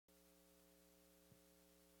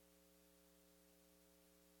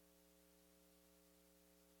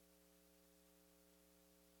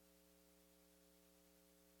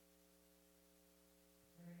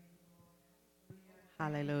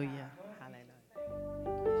Hallelujah.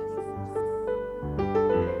 Hallelujah.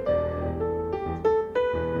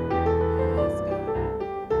 Yes, God.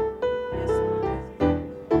 Yes, Lord.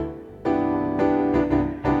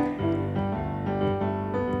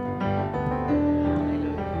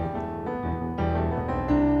 Hallelujah.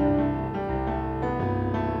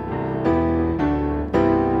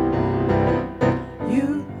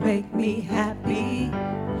 You make me happy.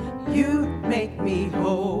 You make me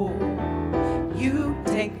whole. You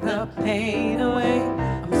take the pain away.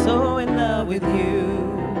 I'm so in love with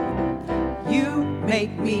you. You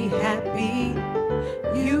make me happy.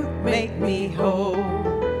 You make me whole.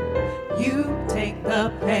 You take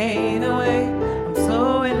the pain away. I'm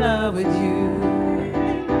so in love with you.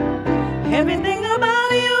 Everything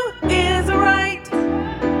about you is right.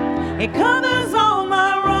 It covers all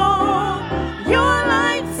my wrong. Your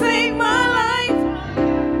light saved my life.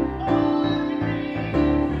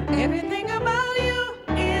 Everything about you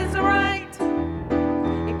is right.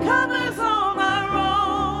 It covers all my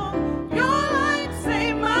wrong. Your light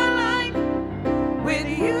saved my life. With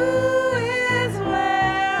you is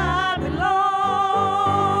where I belong.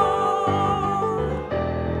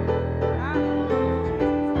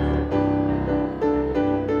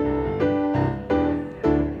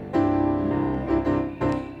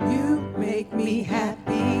 You make me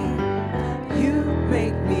happy. You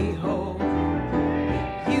make me whole.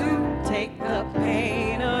 You take the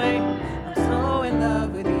pain away. I'm so in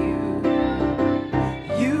love with you.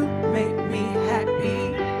 You make me happy.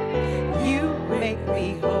 You make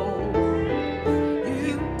me whole.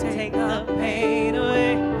 You take the pain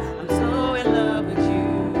away. I'm so in love with you.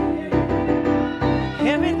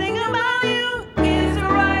 Everything about you is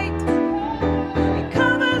right. It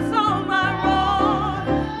covers all my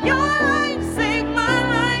wrong. Your life saved my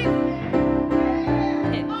life.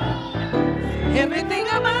 Everything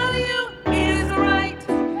about you is right.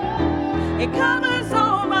 It covers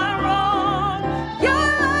all my wrong. Your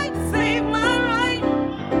life saved my life.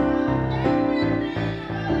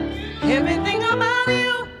 Everything about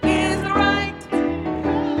you is right.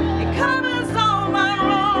 It covers all my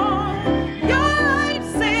wrong. Your life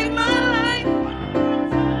saved my life.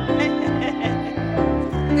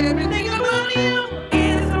 Everything about you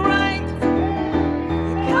is right.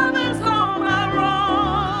 It covers all my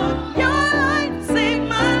wrong. Your life saved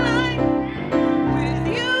my life. With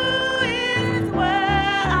you is where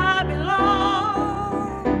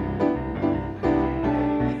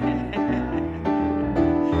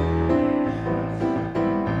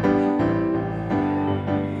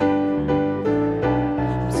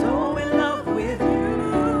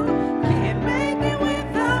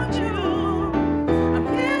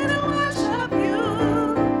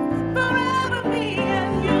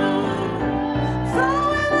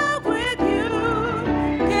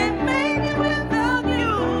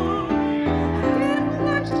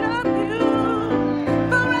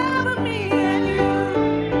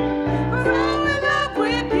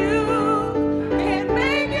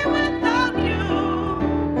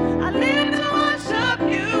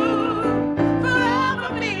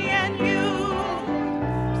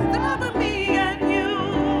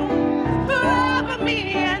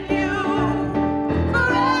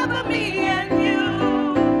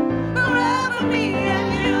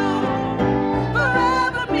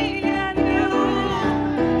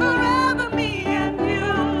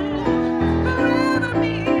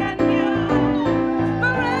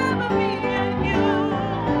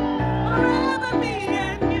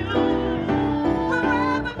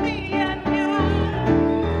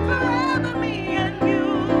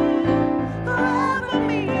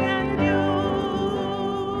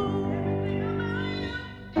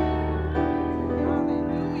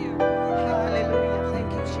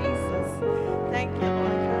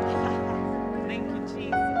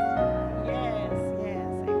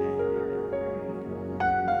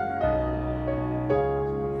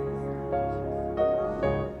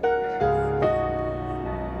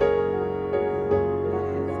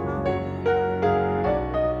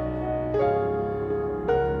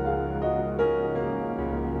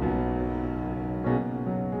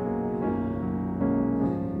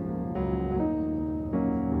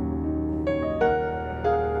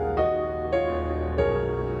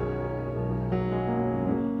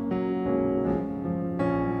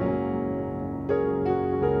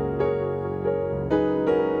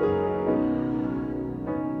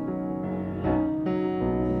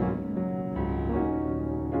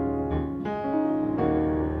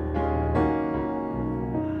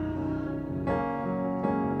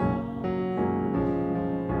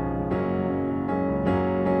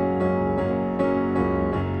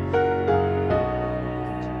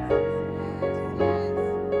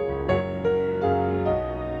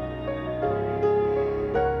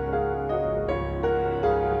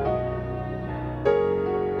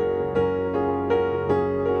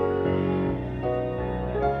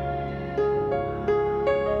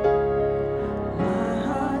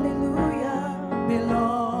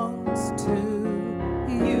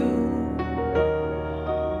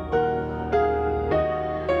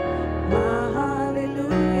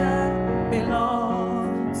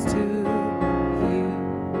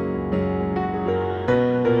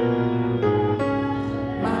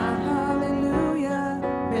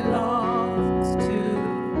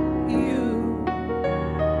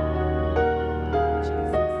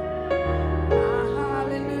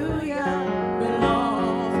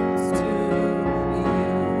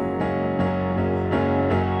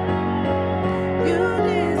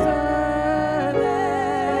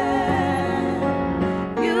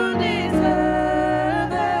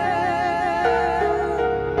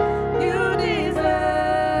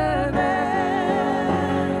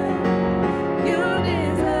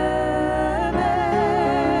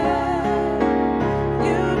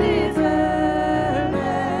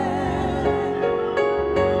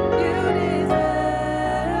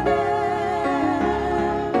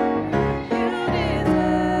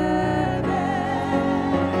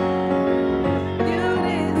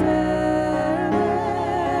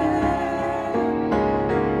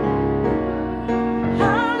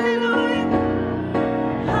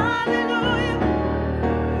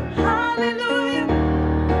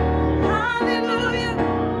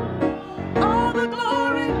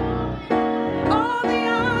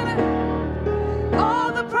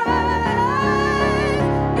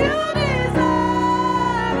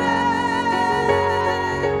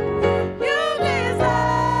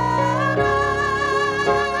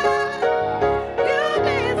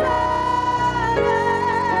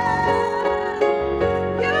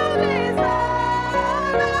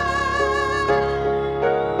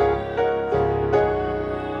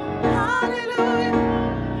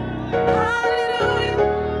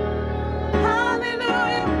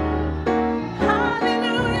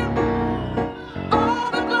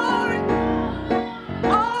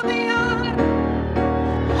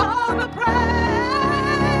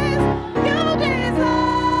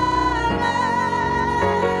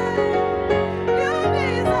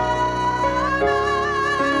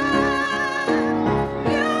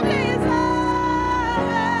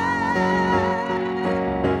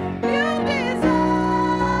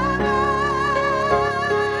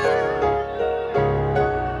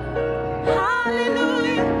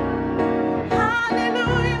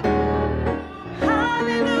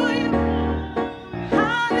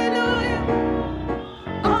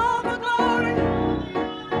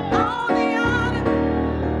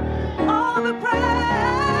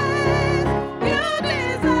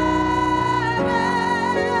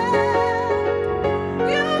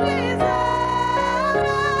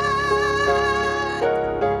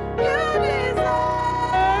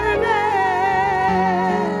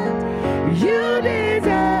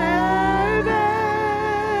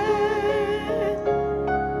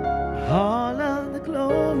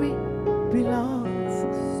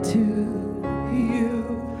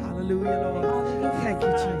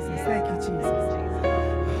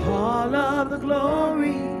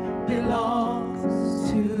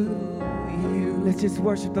Let's just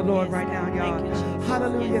worship the Lord right now, y'all.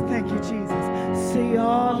 Hallelujah. Thank you, Jesus. See,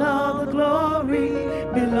 all of the glory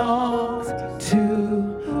belongs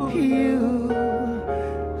to you.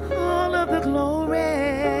 All of the glory,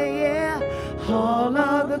 yeah. All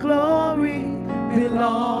of the glory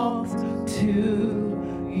belongs to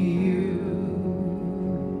you.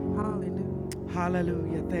 Hallelujah.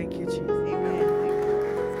 Hallelujah. Thank you, Jesus.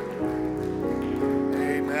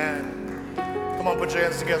 Amen. Come on, put your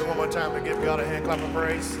hands together one more time to give God a hand clap of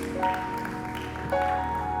praise.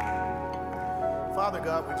 Father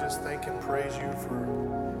God, we just thank and praise you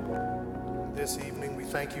for this evening. We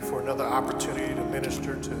thank you for another opportunity to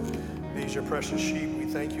minister to these your precious sheep. We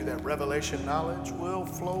thank you that revelation knowledge will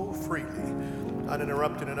flow freely,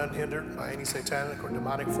 uninterrupted and unhindered by any satanic or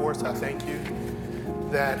demonic force. I thank you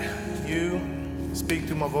that you speak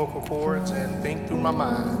through my vocal cords and think through my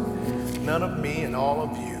mind. None of me and all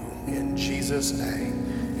of you, in Jesus'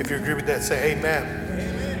 name. If you agree with that, say amen.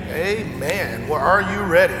 Amen. Amen. Well, are you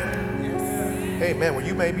ready? Yes. Amen. Well,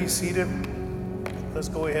 you may be seated. Let's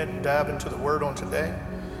go ahead and dive into the word on today.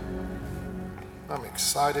 I'm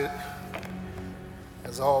excited,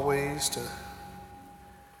 as always, to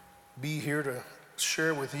be here to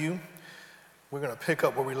share with you. We're going to pick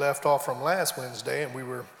up where we left off from last Wednesday, and we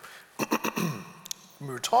were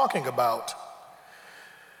talking about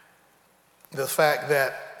the fact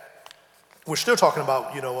that we're still talking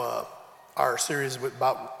about, our series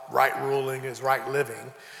about right ruling is right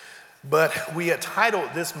living, but we had titled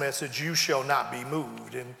this message, "You Shall Not Be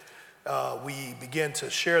Moved," and we began to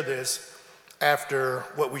share this after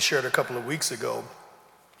what we shared a couple of weeks ago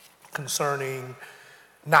concerning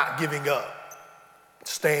not giving up,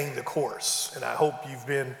 staying the course. And I hope you've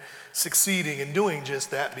been succeeding in doing just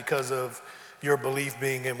that because of your belief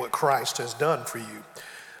being in what Christ has done for you.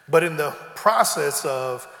 But in the process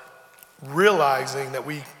of realizing that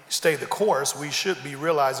we stay the course, we should be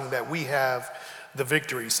realizing that we have the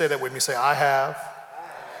victory. Say that with me. Say, I have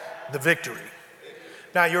the victory.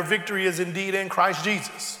 Now, your victory is indeed in Christ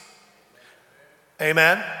Jesus.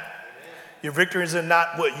 Amen. Your victory is in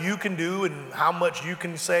not what you can do and how much you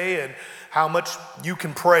can say and how much you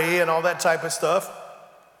can pray and all that type of stuff.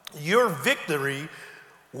 Your victory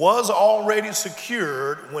was already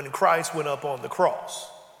secured when Christ went up on the cross.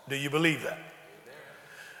 Do you believe that?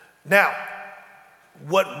 Now,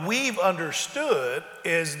 what we've understood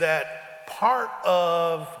is that part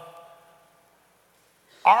of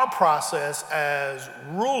our process as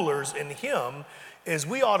rulers in Him is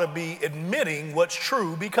we ought to be admitting what's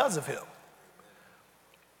true because of Him.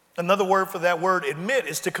 Another word for that word admit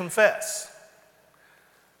is to confess.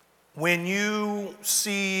 When you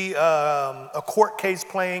see a court case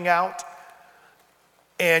playing out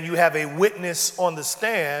and you have a witness on the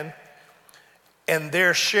stand and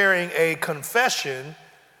they're sharing a confession,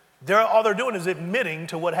 all they're doing is admitting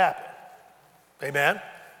to what happened. Amen?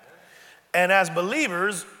 And as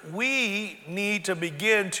believers, we need to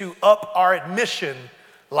begin to up our admission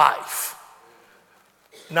life.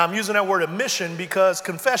 Now, I'm using that word admission because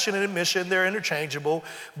confession and admission, they're interchangeable.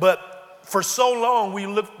 But for so long,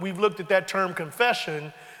 we've looked at that term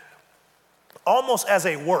confession almost as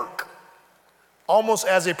a work, almost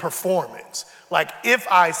as a performance. Like, if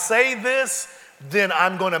I say this, then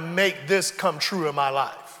I'm going to make this come true in my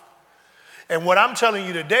life. And what I'm telling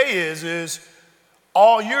you today is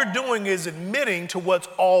all you're doing is admitting to what's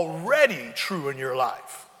already true in your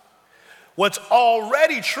life. What's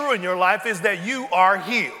already true in your life is that you are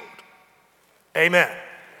healed. Amen.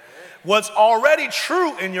 What's already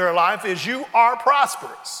true in your life is you are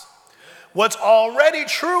prosperous. What's already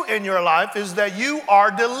true in your life is that you are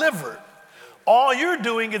delivered. All you're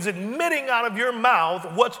doing is admitting out of your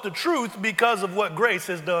mouth what's the truth because of what grace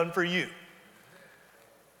has done for you.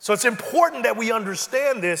 So it's important that we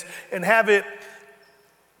understand this and have it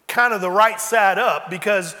kind of the right side up,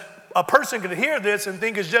 because a person could hear this and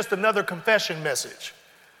think it's just another confession message.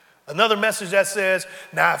 Another message that says,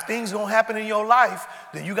 now if things don't happen in your life,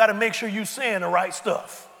 then you got to make sure you're saying the right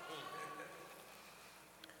stuff.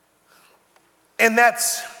 And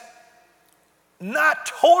that's not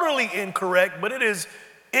totally incorrect, but it is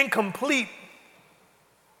incomplete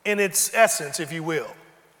in its essence, if you will.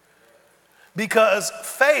 Because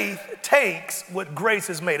faith takes what grace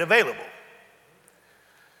has made available.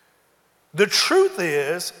 The truth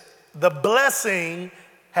is, the blessing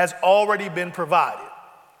has already been provided.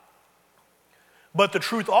 But the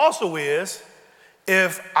truth also is,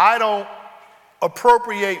 if I don't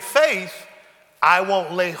appropriate faith, I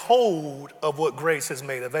won't lay hold of what grace has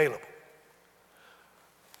made available.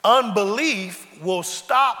 Unbelief will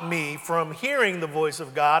stop me from hearing the voice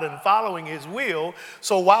of God and following His will.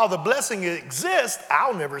 So while the blessing exists,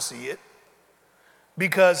 I'll never see it.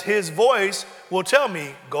 because his voice will tell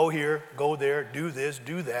me, go here, go there, do this,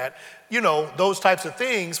 do that. You know, those types of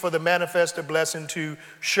things for the manifested blessing to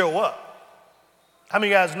show up. How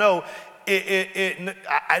many of you guys know,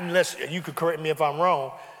 unless you could correct me if I'm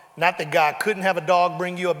wrong, not that God couldn't have a dog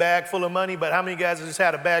bring you a bag full of money, but how many of you guys have just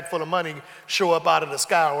had a bag full of money show up out of the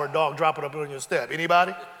sky or a dog drop it up on your step?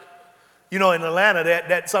 Anybody? You know, in Atlanta,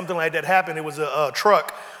 that something like that happened. It was a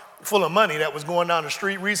truck full of money that was going down the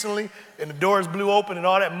street recently, and the doors blew open and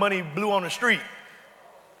all that money blew on the street.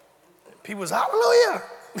 People was, hallelujah.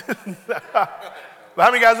 But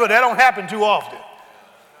how many guys know that don't happen too often?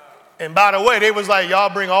 And by the way, they was like,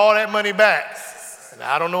 y'all bring all that money back. And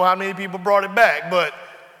I don't know how many people brought it back,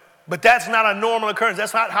 but that's not a normal occurrence.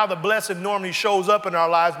 That's not how the blessing normally shows up in our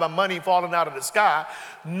lives, by money falling out of the sky.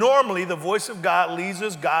 Normally, the voice of God leads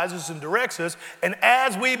us, guides us, and directs us. And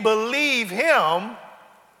as we believe him,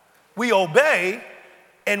 we obey,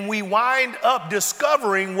 and we wind up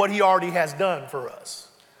discovering what he already has done for us.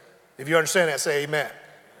 If you understand that, say amen.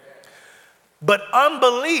 But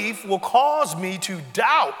unbelief will cause me to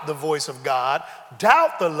doubt the voice of God,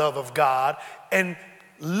 doubt the love of God, and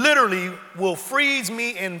literally will freeze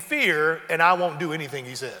me in fear, and I won't do anything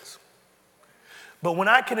he says. But when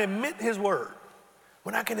I can admit his word,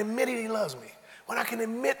 when I can admit he loves me, when I can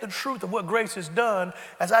admit the truth of what grace has done,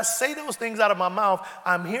 as I say those things out of my mouth,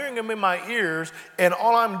 I'm hearing them in my ears, and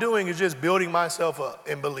all I'm doing is just building myself up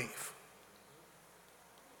in belief.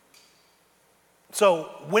 So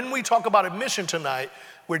when we talk about admission tonight,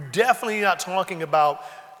 we're definitely not talking about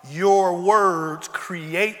your words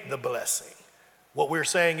create the blessing. What we're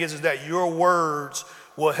saying is that your words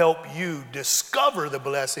will help you discover the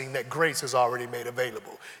blessing that grace has already made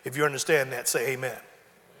available. If you understand that, say amen.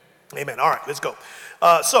 Amen. All right, let's go.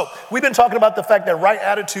 So we've been talking about the fact that right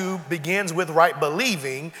attitude begins with right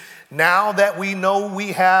believing. Now that we know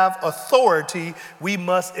we have authority, we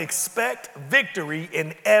must expect victory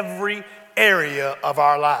in every area of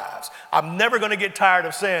our lives. I'm never going to get tired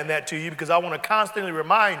of saying that to you, because I want to constantly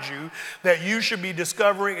remind you that you should be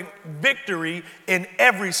discovering victory in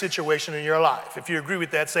every situation in your life. If you agree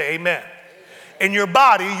with that, say amen. In your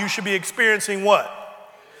body, you should be experiencing what?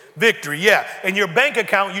 Victory, yeah. In your bank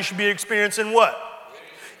account, you should be experiencing what?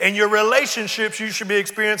 In your relationships, you should be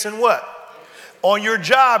experiencing what? On your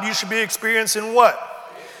job, you should be experiencing what?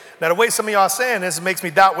 Now, the way some of y'all are saying this makes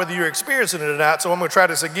me doubt whether you're experiencing it or not, so I'm going to try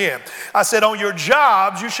this again. I said on your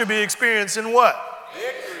jobs, you should be experiencing what?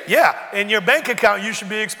 Victory. Yeah. In your bank account, you should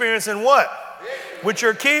be experiencing what? Victory. With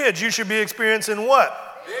your kids, you should be experiencing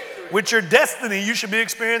what? Victory. With your destiny, you should be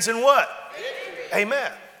experiencing what? Victory.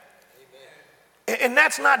 Amen. And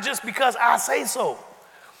that's not just because I say so.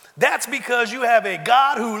 That's because you have a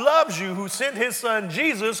God who loves you, who sent his son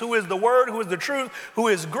Jesus, who is the word, who is the truth, who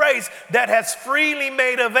is grace, that has freely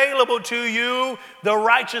made available to you the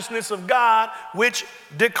righteousness of God, which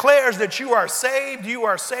declares that you are saved, you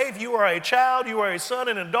are safe, you are a child, you are a son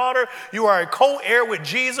and a daughter, you are a co-heir with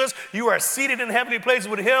Jesus, you are seated in heavenly places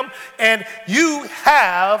with him, and you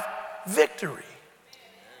have victory.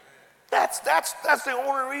 That's the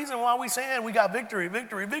only reason why we're saying we got victory,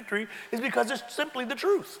 is because it's simply the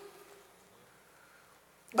truth.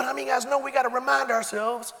 But I mean, guys, know we got to remind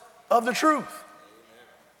ourselves of the truth.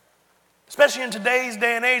 Especially in today's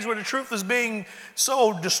day and age where the truth is being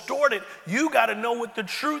so distorted, you got to know what the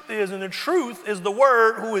truth is. And the truth is the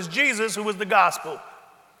word, who is Jesus, who is the gospel,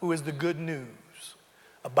 who is the good news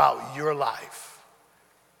about your life.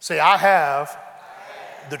 Say, I have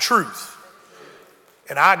the truth.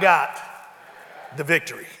 And I got the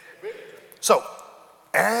victory. So,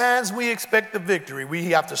 as we expect the victory, we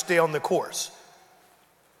have to stay on the course.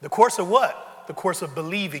 The course of what? The course of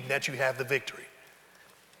believing that you have the victory.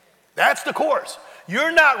 That's the course.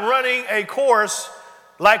 You're not running a course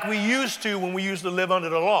like we used to when we used to live under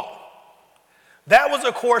the law. That was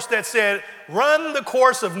a course that said, run the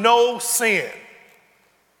course of no sin.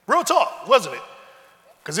 Real talk, wasn't it?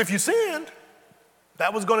 Because if you sinned,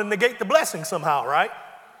 that was going to negate the blessing somehow, right?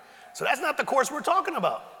 So that's not the course we're talking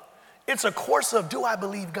about. It's a course of, do I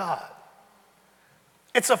believe God?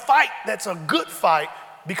 It's a fight that's a good fight,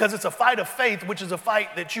 because it's a fight of faith, which is a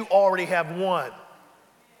fight that you already have won.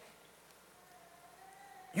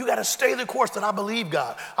 You got to stay the course that I believe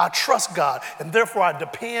God, I trust God, and therefore I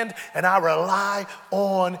depend and I rely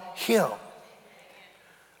on him.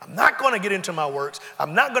 I'm not going to get into my works.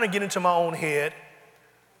 I'm not going to get into my own head.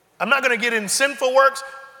 I'm not going to get in sinful works.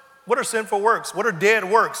 What are sinful works? What are dead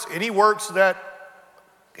works? Any works that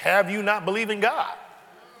have you not believing God.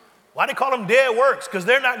 Why do they call them dead works? Because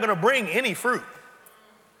they're not going to bring any fruit.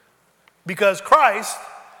 Because Christ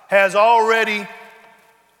has already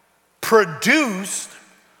produced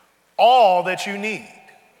all that you need.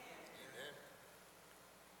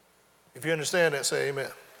 If you understand that, say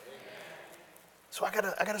amen. So I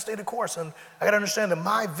gotta stay the course, and I gotta understand that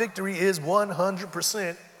my victory is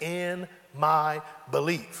 100% in my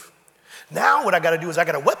belief. Now what I gotta do is I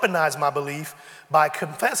gotta weaponize my belief by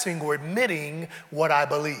confessing or admitting what I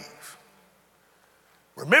believe.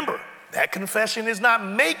 Remember, that confession is not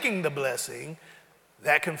making the blessing.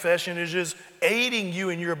 That confession is just aiding you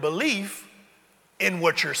in your belief in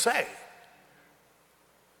what you're saying.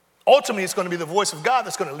 Ultimately, it's going to be the voice of God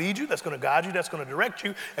that's going to lead you, that's going to guide you, that's going to direct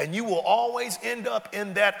you, and you will always end up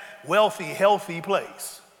in that wealthy, healthy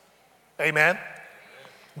place. Amen?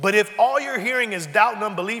 But if all you're hearing is doubt and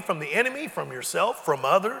unbelief from the enemy, from yourself, from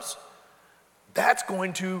others, that's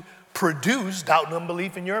going to produce doubt and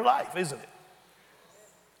unbelief in your life, isn't it?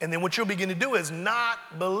 And then what you'll begin to do is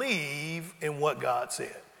not believe in what God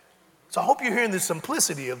said. So I hope you're hearing the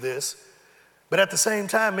simplicity of this. But at the same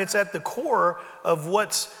time, it's at the core of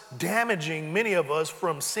what's damaging many of us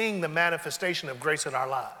from seeing the manifestation of grace in our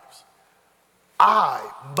lives. I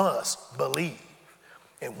must believe.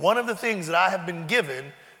 And one of the things that I have been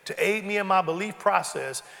given to aid me in my belief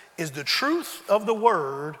process is the truth of the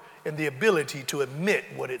word and the ability to admit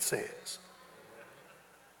what it says.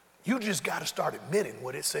 You just got to start admitting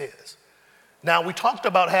what it says. Now, we talked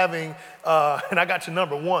about having, and I got to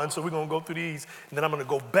number 1, so we're going to go through these, and then I'm going to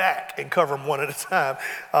go back and cover them one at a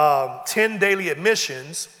time. 10 daily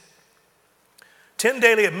admissions. 10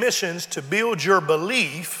 daily admissions to build your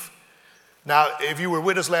belief. Now, if you were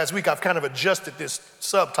with us last week, I've kind of adjusted this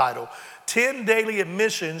subtitle. 10 daily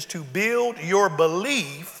admissions to build your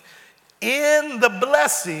belief in the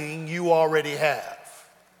blessing you already have.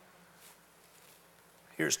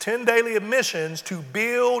 Here's 10 daily admissions to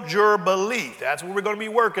build your belief. That's what we're going to be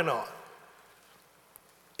working on.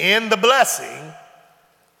 In the blessing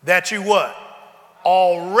that you what?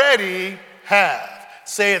 Already have.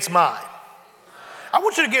 Say it's mine. I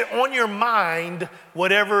want you to get on your mind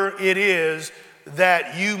whatever it is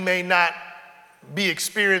that you may not be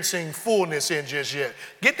experiencing fullness in just yet.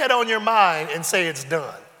 Get that on your mind and say it's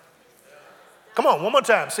done. Come on, one more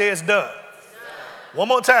time. Say it's done. One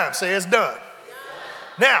more time. Say it's done.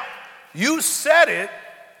 Now, you said it.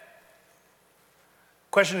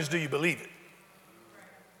 Question is, do you believe it?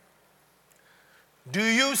 Do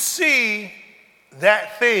you see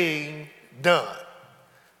that thing done?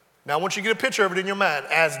 Now, I want you to get a picture of it in your mind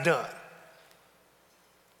as done.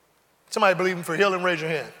 Somebody believing for healing, raise your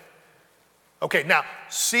hand. Okay, now,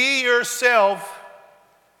 see yourself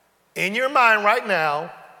in your mind right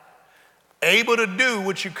now able to do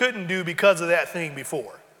what you couldn't do because of that thing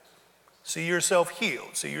before. See yourself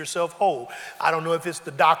healed. See yourself whole. I don't know if it's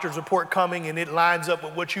the doctor's report coming and it lines up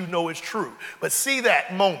with what you know is true, but see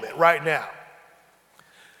that moment right now.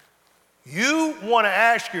 You want to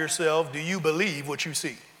ask yourself, do you believe what you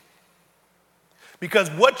see? Because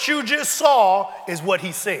what you just saw is what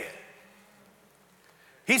he said.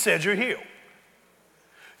 He said you're healed.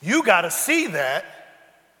 You got to see that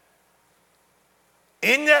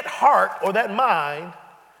in that heart or that mind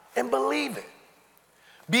and believe it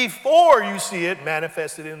before you see it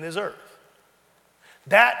manifested in this earth.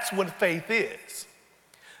 That's what faith is.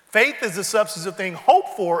 Faith is the substance of things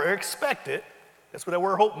hoped for or expected. That's what that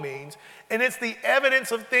word hope means. And it's the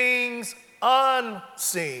evidence of things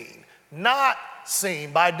unseen, not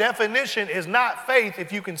seen. By definition, is not faith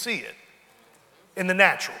if you can see it in the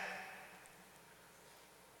natural.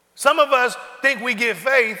 Some of us think we get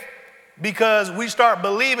faith because we start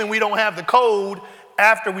believing we don't have the code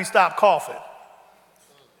after we stop coughing.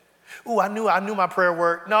 Ooh, I knew my prayer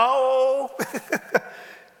worked. No.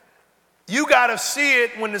 You got to see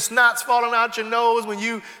it when the snot's falling out your nose, when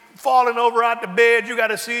you falling over out the bed. You got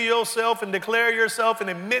to see yourself and declare yourself and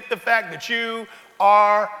admit the fact that you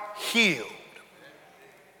are healed.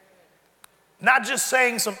 Not just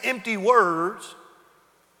saying some empty words,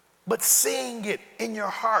 but seeing it in your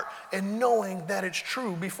heart and knowing that it's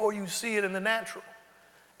true before you see it in the natural.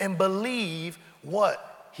 And believe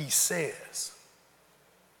what he says.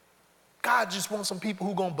 God just wants some people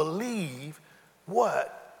who are going to believe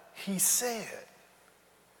what he said.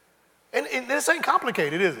 And this ain't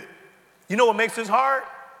complicated, is it? You know what makes this hard?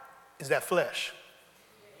 Is that flesh.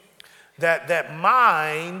 That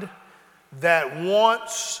mind that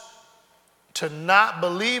wants to not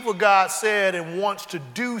believe what God said and wants to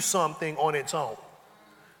do something on its own.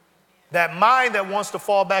 That mind that wants to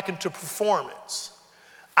fall back into performance.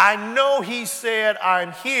 I know he said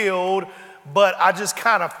I'm healed, but I just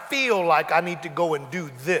kind of feel like I need to go and do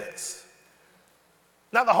this.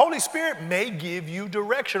 Now, the Holy Spirit may give you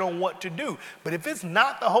direction on what to do, but if it's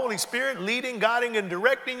not the Holy Spirit leading, guiding, and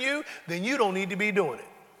directing you, then you don't need to be doing it.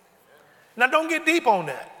 Now, don't get deep on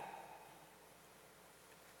that.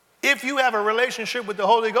 If you have a relationship with the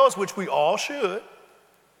Holy Ghost, which we all should,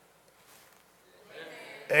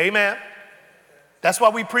 amen. That's why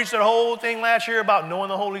we preached that whole thing last year about knowing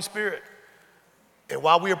the Holy Spirit. And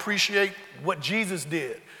while we appreciate what Jesus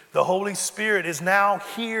did, the Holy Spirit is now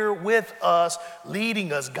here with us,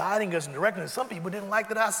 leading us, guiding us, and directing us. Some people didn't like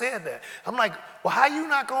that I said that. I'm like, well, how you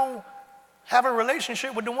not going to have a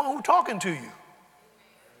relationship with the one who's talking to you?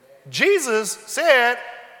 Jesus said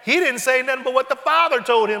he didn't say nothing but what the Father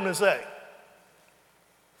told him to say.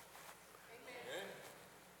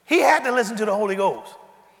 He had to listen to the Holy Ghost.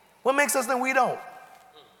 What makes us think we don't?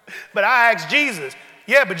 But I asked Jesus.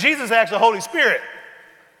 Yeah, but Jesus asked the Holy Spirit.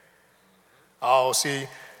 Oh, see,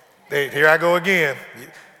 here I go again.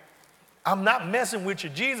 I'm not messing with you,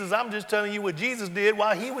 Jesus. I'm just telling you what Jesus did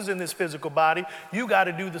while he was in this physical body. You got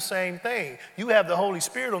to do the same thing. You have the Holy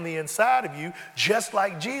Spirit on the inside of you, just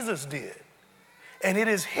like Jesus did. And it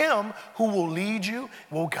is him who will lead you,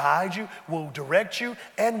 will guide you, will direct you,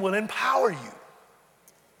 and will empower you.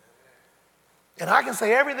 And I can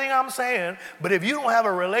say everything I'm saying, but if you don't have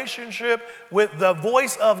a relationship with the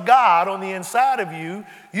voice of God on the inside of you,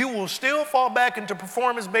 you will still fall back into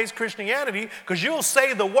performance-based Christianity because you'll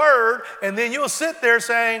say the word and then you'll sit there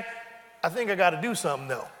saying, I think I got to do something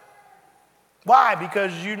though. Why?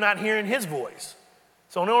 Because you're not hearing his voice.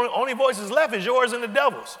 So the only voices left is yours and the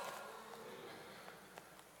devil's.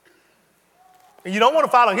 And you don't want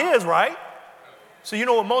to follow his, right? So you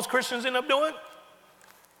know what most Christians end up doing?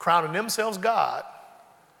 Crowning themselves God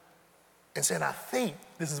and saying, I think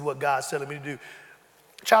this is what God's telling me to do.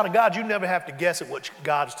 Child of God, you never have to guess at what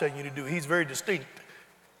God's telling you to do. He's very distinct.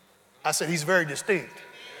 I said he's very distinct.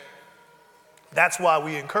 That's why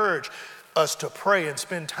we encourage us to pray and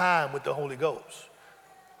spend time with the Holy Ghost.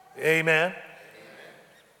 Amen.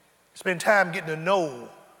 Spend time getting to know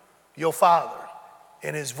your Father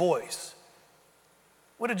and his voice.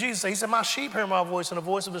 What did Jesus say? He said, my sheep hear my voice, and the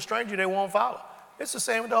voice of a stranger they won't follow. It's the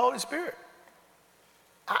same with the Holy Spirit.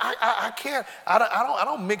 I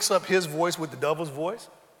don't mix up his voice with the devil's voice.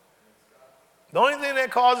 The only thing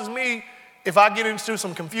that causes me, if I get into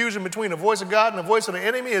some confusion between the voice of God and the voice of the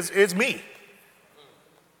enemy, is me.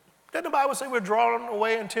 Doesn't the Bible say we're drawn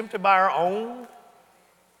away and tempted by our own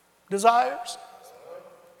desires?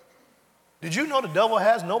 Did you know the devil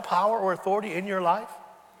has no power or authority in your life?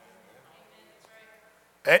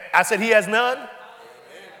 I said he has none.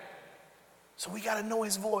 So we got to know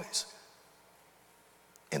his voice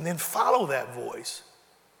and then follow that voice.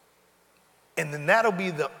 And then that'll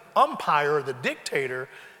be the umpire, the dictator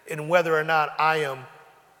in whether or not I am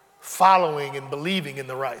following and believing in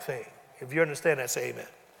the right thing. If you understand that, say amen.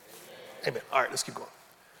 Amen. All right, let's keep going.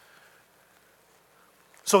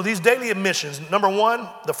 So these daily admissions, number one,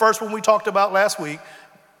 the first one we talked about last week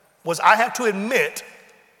was I have to admit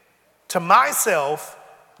to myself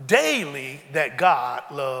daily that God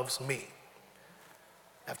loves me.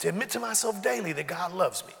 I have to admit to myself daily that God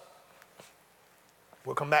loves me.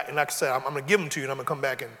 We'll come back, and like I said, I'm going to give them to you, and I'm going to come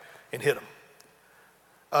back and hit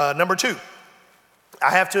them. Number two,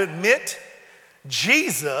 I have to admit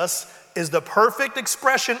Jesus is the perfect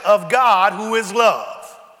expression of God who is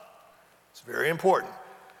love. It's very important.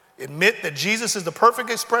 Admit that Jesus is the perfect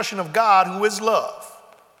expression of God who is love.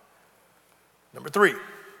 Number three,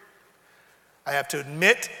 I have to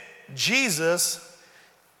admit Jesus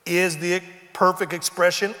is the perfect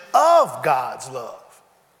expression of God's love.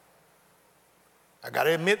 I got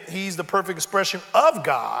to admit he's the perfect expression of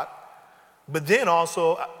God, but then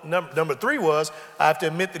also number three was I have to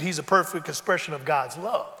admit that he's a perfect expression of God's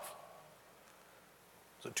love.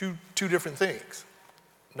 So two different things.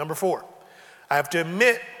 Number four, I have to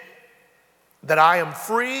admit that I am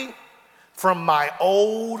free from my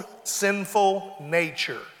old sinful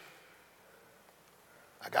nature.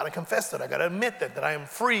 I got to confess that. I got to admit that I am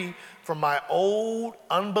free from my old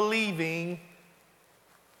unbelieving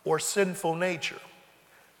or sinful nature.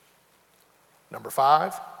 Number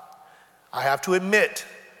five, I have to admit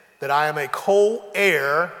that I am a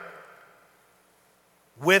co-heir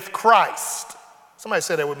with Christ. Somebody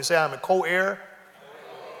say that with me. Say, I'm a co-heir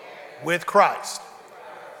with Christ.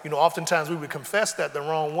 You know, oftentimes we would confess that the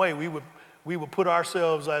wrong way. We would put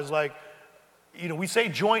ourselves as like, you know, we say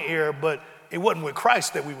joint heir, but it wasn't with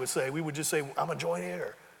Christ that we would say. We would just say, I'm a joint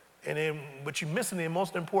heir. And then, but you're missing the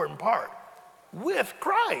most important part. With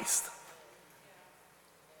Christ.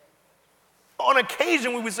 On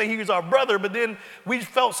occasion, we would say he was our brother, but then we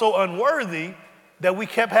felt so unworthy that we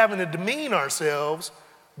kept having to demean ourselves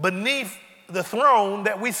beneath the throne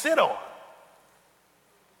that we sit on.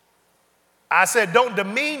 I said, don't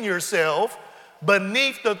demean yourself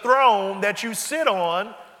beneath the throne that you sit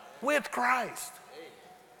on with Christ.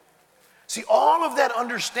 See, all of that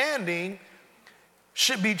understanding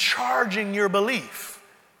should be charging your belief,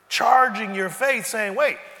 charging your faith, saying,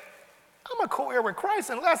 wait, I'm a co-heir with Christ,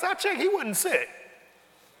 and last I checked, he wasn't sick.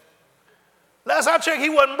 Last I checked, he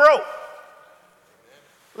wasn't broke.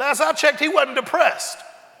 Last I checked, he wasn't depressed.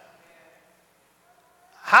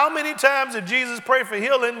 How many times did Jesus pray for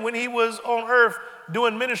healing when he was on earth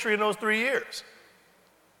doing ministry in those 3 years?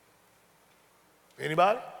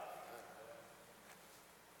 Anybody?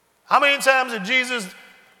 How many times did Jesus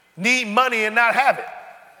need money and not have it?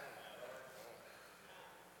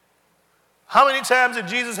 How many times did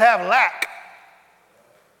Jesus have lack?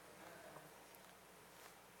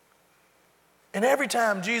 And every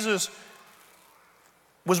time Jesus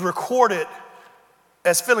was recorded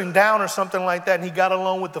as feeling down or something like that, and he got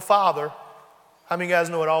along with the Father, how many guys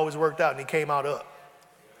know it always worked out and he came out up?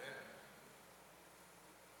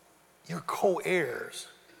 You're co-heirs,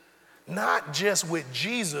 not just with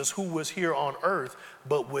Jesus who was here on earth,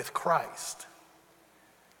 but with Christ.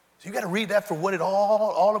 So you got to read that for what it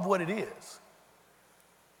all of what it is.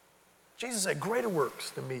 Jesus said, greater works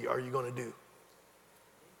than me are you going to do.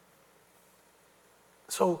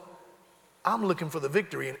 So I'm looking for the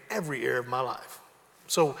victory in every area of my life.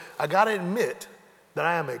 So I got to admit that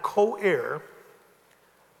I am a co-heir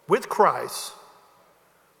with Christ,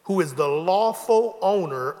 who is the lawful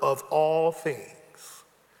owner of all things.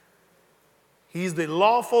 He's the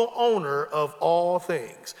lawful owner of all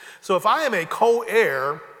things. So if I am a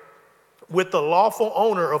co-heir with the lawful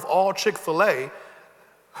owner of all Chick-fil-A,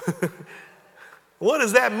 what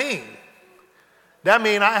does that mean? That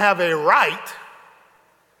means I have a right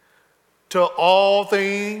to all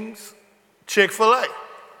things Chick-fil-A.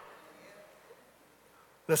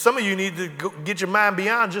 Now, some of you need to get your mind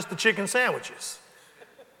beyond just the chicken sandwiches,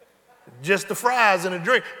 just the fries and the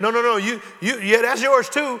drink. No, yeah, that's yours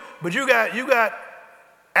too, but you got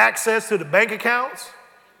access to the bank accounts.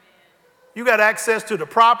 You got access to the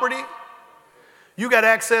property. You got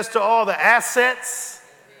access to all the assets.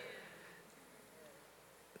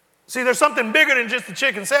 See, there's something bigger than just the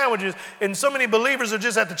chicken sandwiches, and so many believers are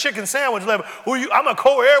just at the chicken sandwich level. I'm a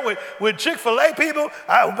co-heir with Chick-fil-A people.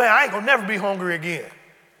 I ain't gonna never be hungry again.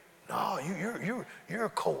 No, you're a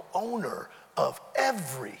co-owner of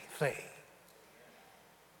everything.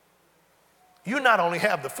 You not only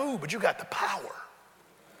have the food, but you got the power.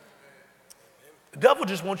 The devil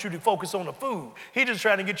just wants you to focus on the food. He's just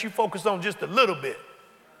trying to get you focused on just a little bit.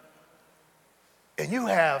 And you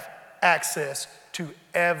have access to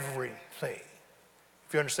everything.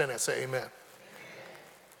 If you understand that, say amen.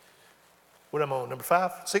 What am I on, number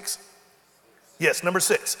 5, 6? Yes, number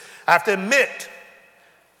 6. I have to admit,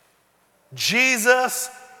 Jesus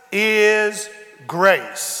is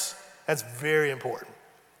grace. That's very important.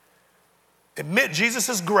 Admit Jesus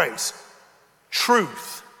is grace,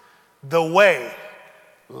 truth, the way,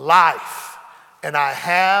 life, and I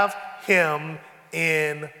have him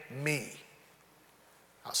in me.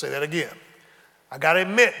 I'll say that again. I got to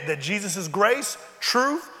admit that Jesus is grace,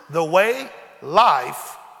 truth, the way,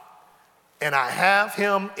 life, and I have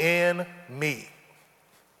him in me.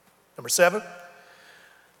 Number 7,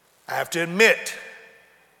 I have to admit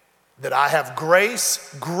that I have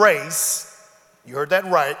grace, you heard that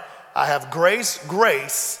right, I have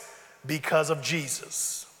grace because of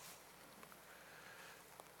Jesus.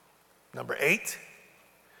 Number 8,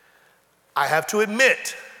 I have to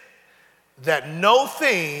admit that no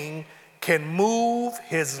thing can move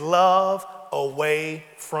his love away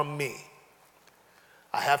from me.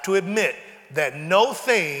 I have to admit that no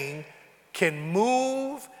thing can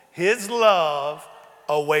move his love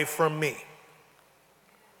away from me.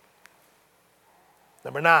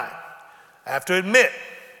 Number 9, I have to admit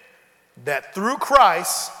that through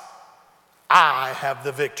Christ, I have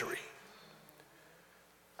the victory.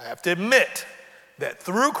 I have to admit that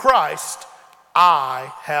through Christ,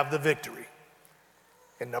 I have the victory.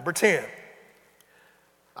 And number 10,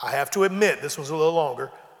 I have to admit, this one's a little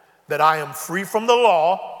longer, that I am free from the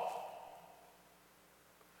law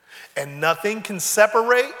and nothing can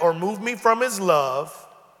separate or move me from his love.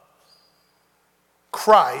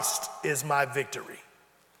 Christ is my victory.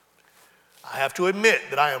 I have to admit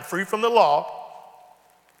that I am free from the law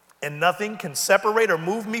and nothing can separate or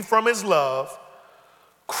move me from his love.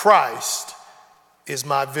 Christ is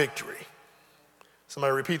my victory.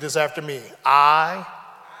 Somebody repeat this after me. I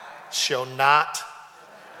shall not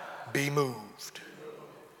be moved.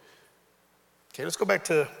 Okay, let's go back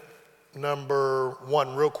to number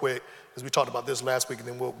 1 real quick, because we talked about this last week, and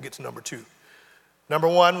then we'll get to number 2. Number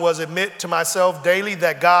 1 was admit to myself daily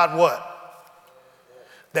that God what?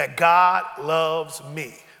 That God loves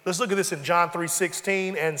me. Let's look at this in John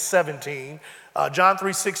 3:16 and 17. John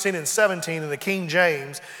 3:16 and 17 in the King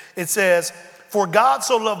James, it says, "For God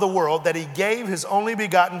so loved the world that he gave his only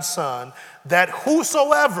begotten Son, that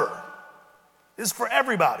whosoever," is for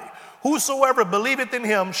everybody, "whosoever believeth in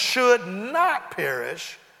him should not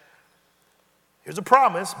perish," here's a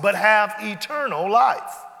promise, "but have eternal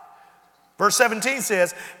life." Verse 17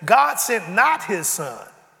 says, "God sent not his Son."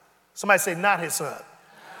 Somebody say, "not his Son."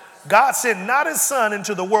 God sent not his Son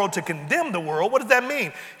into the world to condemn the world. What does that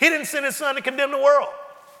mean? He didn't send his Son to condemn the world.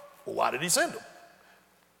 Well, why did he send him?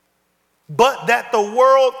 "But that the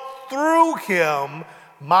world through him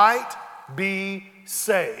might be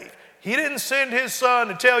saved." He didn't send his Son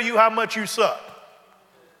to tell you how much you suck.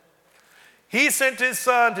 He sent his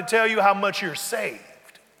Son to tell you how much you're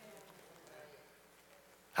saved,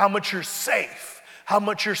 how much you're safe, how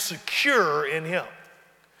much you're secure in him.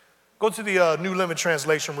 Go to the New Living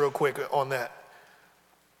Translation real quick on that.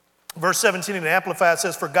 Verse 17 in the Amplified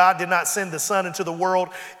says, "For God did not send the Son into the world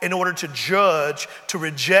in order to judge, to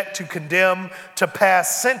reject, to condemn, to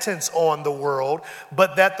pass sentence on the world,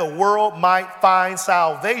 but that the world might find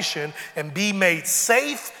salvation and be made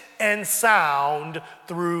safe and sound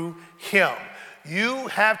through him." You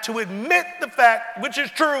have to admit the fact, which is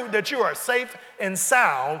true, that you are safe and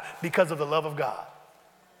sound because of the love of God.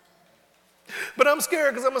 "But I'm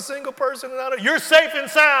scared because I'm a single person." And you're safe and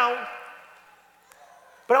sound.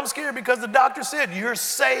 "But I'm scared because the doctor said," you're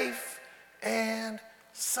safe and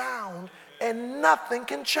sound, and nothing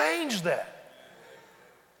can change that.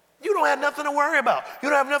 You don't have nothing to worry about. You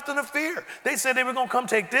don't have nothing to fear. They said they were going to come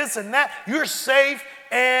take this and that. You're safe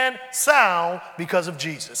and sound because of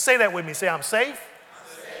Jesus. Say that with me. Say, I'm safe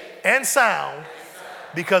and sound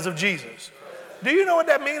because of Jesus. Do you know what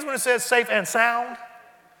that means when it says safe and sound?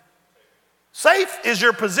 Safe is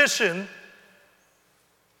your position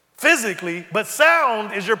physically, but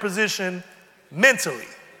sound is your position mentally.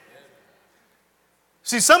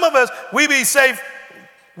 See, some of us, we be safe,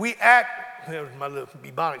 we act, there's my little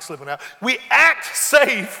Ebonics slipping out. We act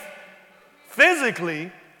safe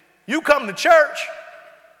physically. You come to church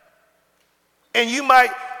and you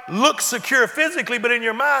might look secure physically, but in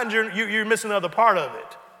your mind, you're missing another part of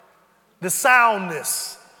it. The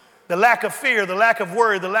soundness, the lack of fear, the lack of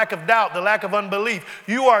worry, the lack of doubt, the lack of unbelief.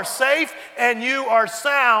 You are safe and you are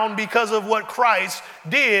sound because of what Christ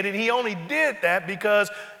did. And he only did that because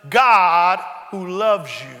God, who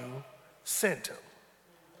loves you, sent him.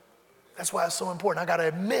 That's why it's so important. I got to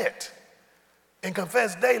admit and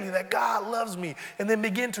confess daily that God loves me, and then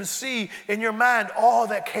begin to see in your mind all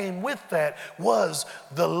that came with that was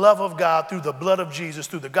the love of God through the blood of Jesus,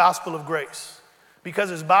 through the gospel of grace. Because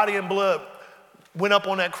his body and blood went up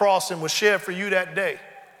on that cross and was shed for you that day.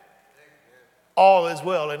 All is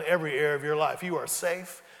well in every area of your life. You are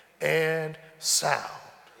safe and sound.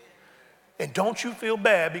 And don't you feel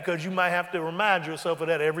bad because you might have to remind yourself of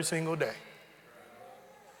that every single day.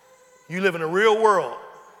 You live in a real world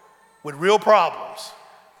with real problems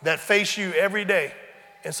that face you every day.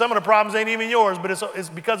 And some of the problems ain't even yours, but it's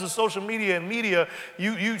because of social media and media,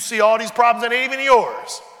 you see all these problems that ain't even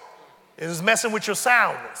yours. It's messing with your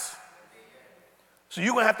soundness. So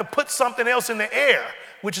you're going to have to put something else in the air,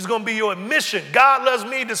 which is going to be your admission. God loves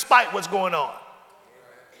me despite what's going on.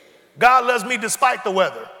 God loves me despite the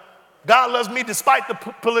weather. God loves me despite the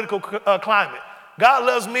political climate. God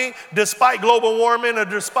loves me despite global warming or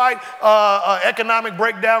despite economic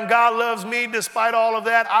breakdown. God loves me despite all of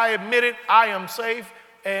that. I admit it. I am safe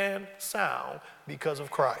and sound because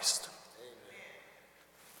of Christ.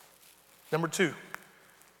 Number two.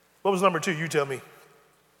 What was number two? You tell me.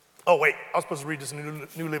 Oh, wait. I was supposed to read this in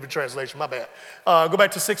New Living Translation. My bad. Go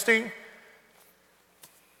back to 16.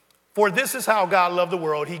 "For this is how God loved the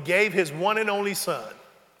world. He gave his one and only Son,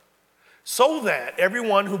 so that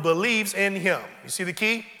everyone who believes in him," you see the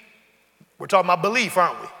key? We're talking about belief,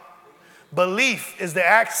 aren't we? Belief is the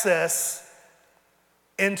access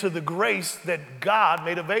into the grace that God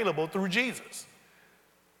made available through Jesus.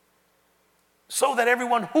 So that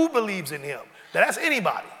everyone who believes in him, now that's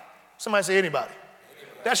anybody. Somebody say anybody.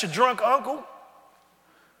 That's your drunk uncle.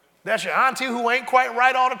 That's your auntie who ain't quite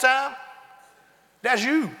right all the time. That's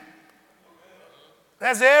you.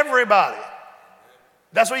 That's everybody.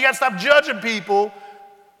 That's why you got to stop judging people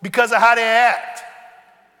because of how they act.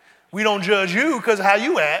 We don't judge you because of how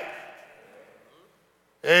you act.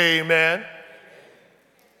 Amen.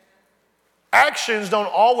 Actions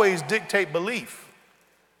don't always dictate belief.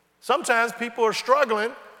 Sometimes people are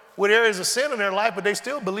struggling with areas of sin in their life, but they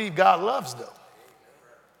still believe God loves them.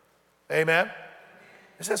 Amen.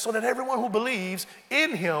 It says, so that everyone who believes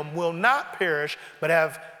in him will not perish, but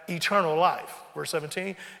have eternal life. Verse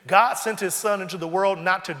 17, God sent his son into the world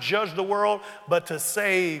not to judge the world, but to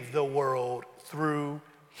save the world through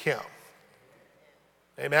him.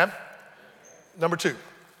 Amen? Number 2.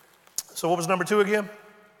 So what was number 2 again?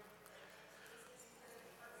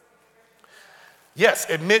 Yes,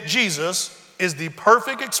 admit Jesus is the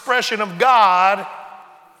perfect expression of God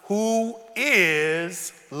who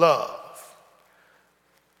is love.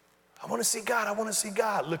 I want to see God. I want to see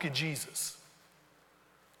God. Look at Jesus.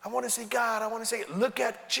 I want to see God. I want to see, look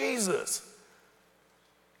at Jesus.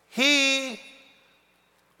 He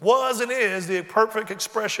was and is the perfect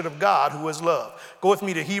expression of God who is love. Go with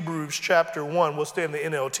me to Hebrews chapter 1. We'll stay in the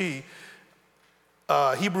NLT.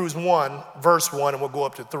 Hebrews 1, verse 1, and we'll go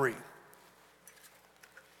up to 3.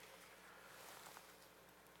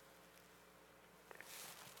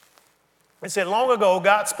 It said, long ago,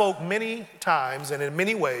 God spoke many times and in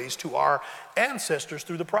many ways to our ancestors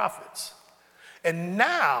through the prophets. And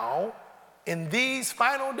now, in these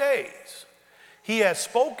final days, he has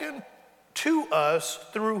spoken to us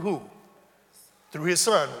through who? Through his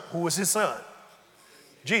son. Who was his son?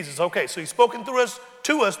 Jesus. Okay, so he's spoken to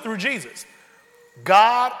us through Jesus.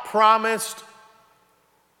 God promised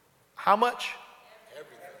how much?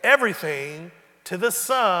 Everything to the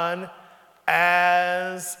son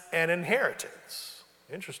as an inheritance.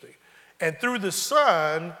 Interesting. And through the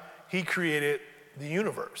Son, he created the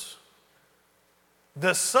universe.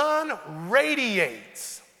 The Son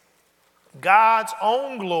radiates God's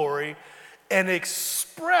own glory and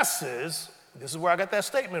expresses, this is where I got that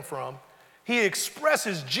statement from,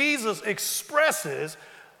 Jesus expresses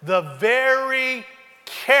the very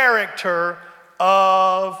character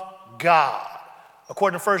of God.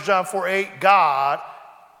 According to 1 John 4:8, God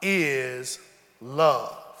is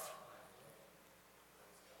love.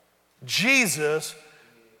 Jesus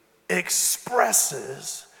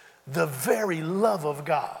expresses the very love of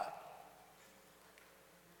God.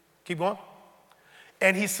 Keep going.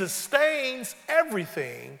 And he sustains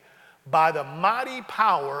everything by the mighty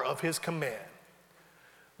power of his command.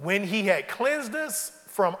 When he had cleansed us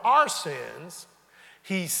from our sins,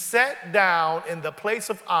 he sat down in the place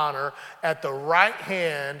of honor at the right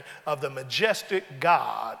hand of the majestic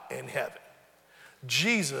God in heaven.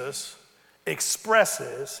 Jesus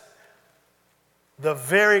expresses the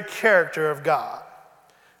very character of God.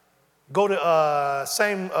 Go to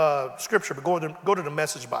same scripture, but go to the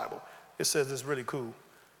Message Bible. It says it's really cool,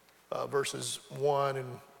 verses 1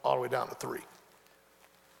 and all the way down to 3.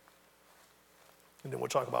 And then we'll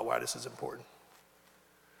talk about why this is important.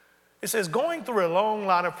 It says, going through a long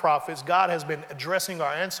line of prophets, God has been addressing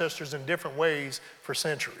our ancestors in different ways for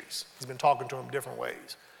centuries. He's been talking to them different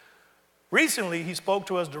ways. Recently, he spoke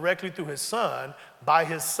to us directly through his son. By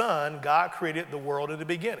his son, God created the world in the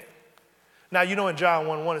beginning. Now, you know in John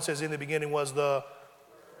 1:1, it says, in the beginning was the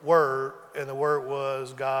Word, and the Word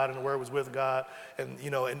was God, and the Word was with God. And, you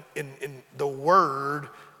know, and the Word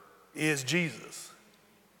is Jesus.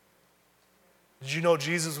 Did you know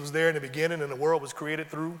Jesus was there in the beginning and the world was created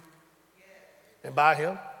through and by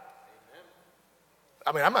him?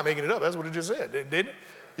 I mean, I'm not making it up. That's what it just said, didn't it?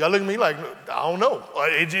 Y'all look at me like, I don't know.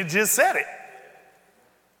 It just said it.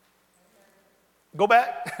 Go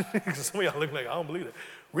back. Some of y'all look like, I don't believe it.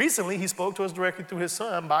 Recently, he spoke to us directly through his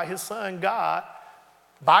son. By his son, God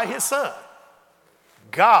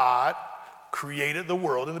created the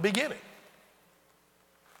world in the beginning.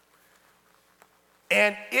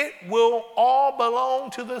 And it will all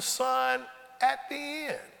belong to the Son at the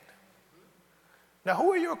end. Now,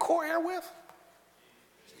 who are you a co-heir with?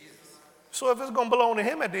 Jesus. So if it's going to belong to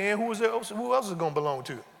him at the end, who else is going to belong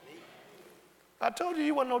to? I told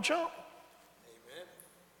you wasn't no chump. Amen.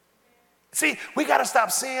 See, we got to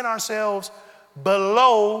stop seeing ourselves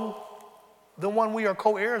below the one we are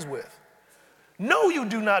co-heirs with. No, you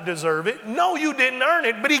do not deserve it. No, you didn't earn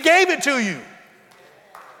it, but he gave it to you.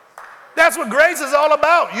 That's what grace is all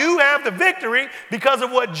about. You have the victory because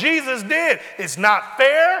of what Jesus did. It's not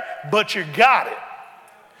fair, but you got it.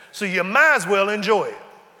 So you might as well enjoy it.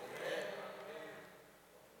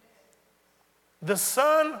 The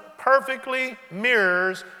Son perfectly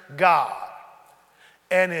mirrors God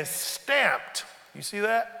and is stamped, you see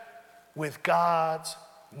that, with God's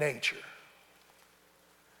nature.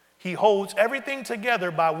 He holds everything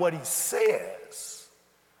together by what he says.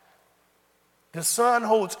 The Son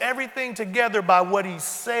holds everything together by what he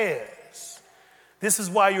says. This is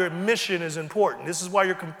why your admission is important. This is why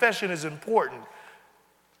your confession is important.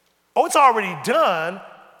 Oh, it's already done,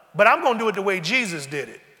 but I'm going to do it the way Jesus did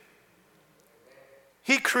it.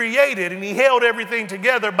 He created and he held everything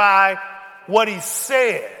together by what he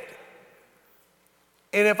said.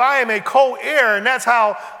 And if I am a co-heir and that's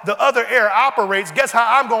how the other heir operates, guess how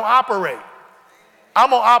I'm going to operate? I'm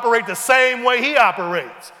going to operate the same way he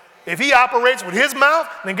operates. If he operates with his mouth,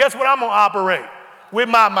 then guess what I'm going to operate? With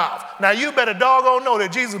my mouth. Now you better doggone know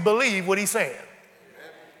that Jesus believed what he's saying.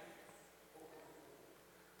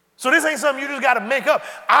 So this ain't something you just got to make up.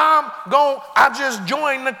 I just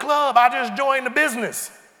joined the club. I just joined the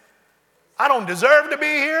business. I don't deserve to be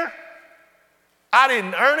here. I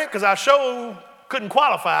didn't earn it because I sure couldn't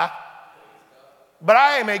qualify. But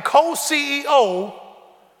I am a co-CEO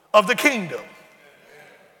of the kingdom.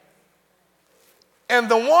 And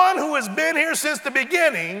the one who has been here since the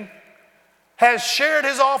beginning has shared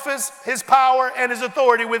his office, his power, and his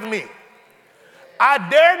authority with me. I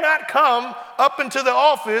dare not come up into the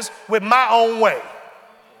office with my own way.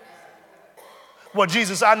 Well,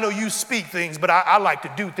 Jesus, I know you speak things, but I like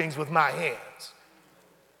to do things with my hands.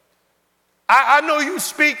 I know you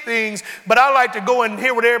speak things, but I like to go and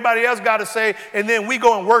hear what everybody else got to say, and then we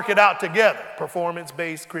go and work it out together.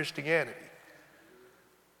 Performance-based Christianity.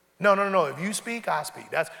 No. If you speak, I speak.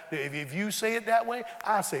 If you say it that way,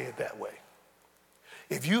 I say it that way.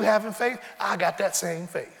 If you having faith, I got that same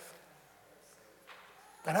faith.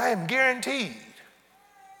 And I am guaranteed,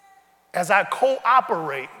 as I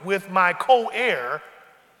cooperate with my co-heir,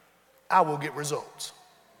 I will get results.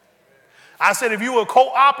 I said, if you will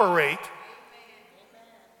cooperate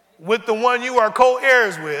with the one you are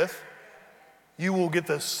co-heirs with, you will get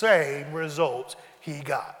the same results he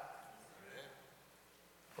got.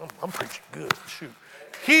 I'm preaching good, shoot.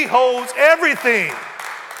 He holds everything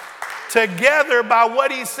together by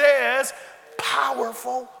what he says,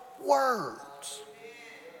 powerful words.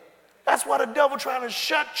 That's why the devil trying to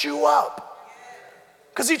shut you up.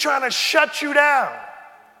 Because he's trying to shut you down.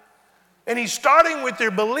 And he's starting with your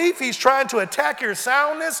belief. He's trying to attack your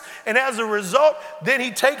soundness. And as a result, then he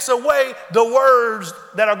takes away the words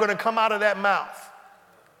that are going to come out of that mouth.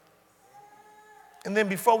 And then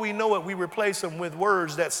before we know it, we replace them with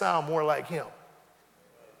words that sound more like him.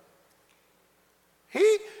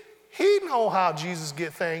 He know how Jesus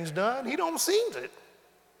get things done. He don't seen it.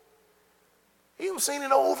 He was seen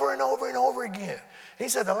it over and over and over again. He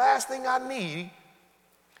said, the last thing I need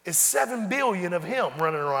is 7 billion of him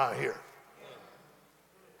running around here.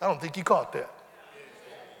 I don't think you caught that.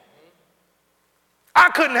 I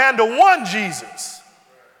couldn't handle one Jesus.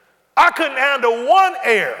 I couldn't handle one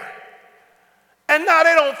heir. And now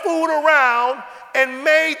they don't fool around and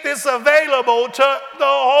made this available to the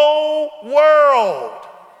whole world.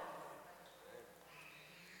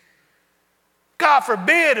 God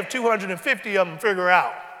forbid if 250 of them figure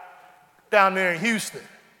out down there in Houston.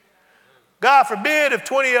 God forbid if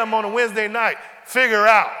 20 of them on a Wednesday night figure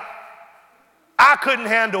out. I couldn't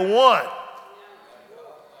handle one.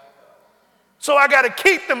 So I got to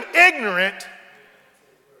keep them ignorant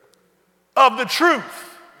of the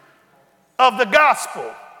truth, of the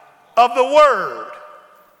gospel, of the word.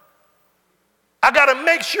 I got to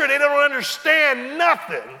make sure they don't understand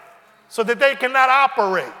nothing so that they cannot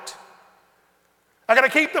operate. I got to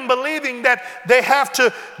keep them believing that they have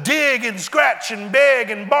to dig and scratch and beg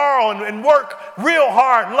and borrow and work real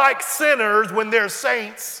hard like sinners when they're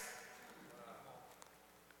saints.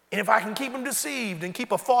 And if I can keep them deceived and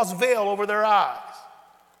keep a false veil over their eyes,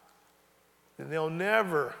 then they'll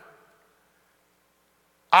never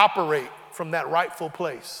operate from that rightful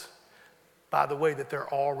place by the way that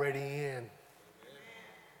they're already in.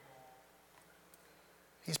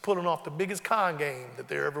 He's pulling off the biggest con game that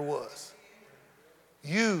there ever was.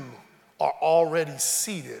 You are already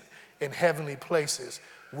seated in heavenly places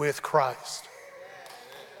with Christ.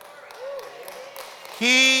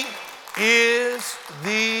 He is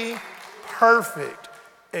the perfect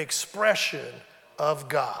expression of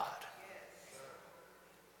God,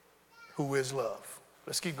 who is love.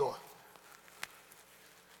 Let's keep going.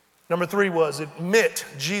 Number 3 was admit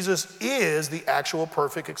Jesus is the actual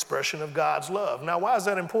perfect expression of God's love. Now, why is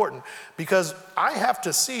that important? Because I have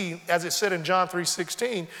to see, as it said in John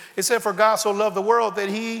 3:16, it said, for God so loved the world that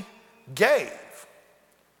he gave.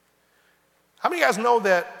 How many of you guys know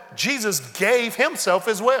that Jesus gave himself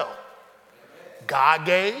as well? God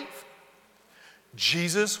gave.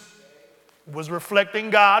 Jesus was reflecting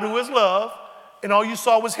God, who is love, and all you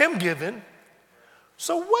saw was him giving.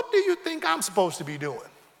 So what do you think I'm supposed to be doing?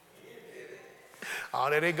 Oh,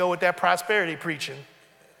 there they go with that prosperity preaching.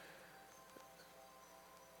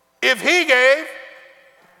 If he gave,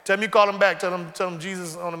 tell him you call him back. Tell him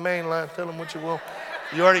Jesus on the main line. Tell him what you want.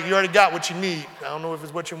 You already got what you need. I don't know if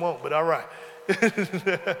it's what you want, but all right.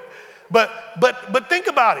 But think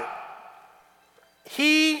about it.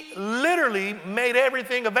 He literally made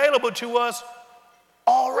everything available to us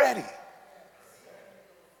already.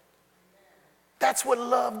 That's what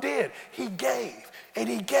love did. He gave, and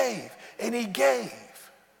he gave, and he gave.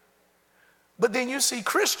 But then you see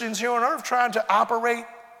Christians here on earth trying to operate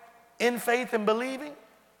in faith and believing.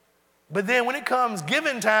 But then when it comes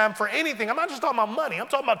giving time for anything, I'm not just talking about money. I'm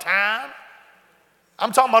talking about time.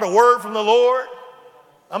 I'm talking about a word from the Lord.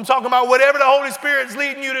 I'm talking about whatever the Holy Spirit is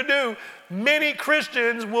leading you to do. Many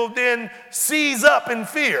Christians will then seize up in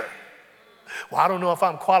fear. Well, I don't know if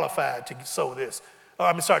I'm qualified to sow this. Or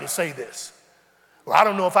I'm sorry to say this. Or I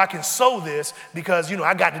don't know if I can sow this because,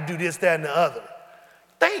 I got to do this, that, and the other.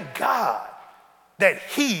 Thank God that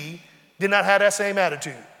he did not have that same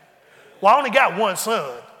attitude. Well, I only got one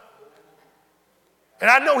son. And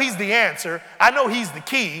I know he's the answer. I know he's the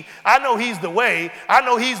key. I know he's the way. I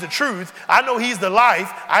know he's the truth. I know he's the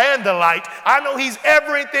life. I am the light. I know he's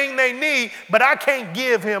everything they need, but I can't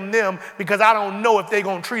give him them because I don't know if they're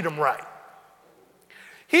going to treat him right.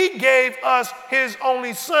 He gave us his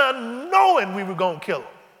only son knowing we were going to kill him.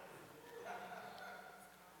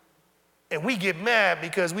 And we get mad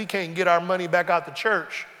because we can't get our money back out the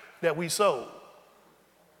church that we sold.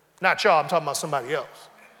 Not y'all, I'm talking about somebody else.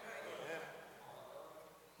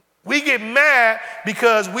 We get mad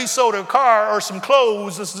because we sold a car or some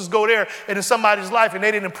clothes, let's just go there, into somebody's life and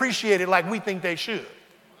they didn't appreciate it like we think they should.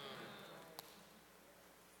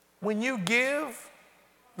 When you give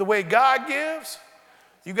the way God gives,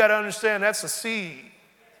 you got to understand that's a seed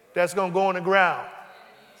that's going to go in the ground.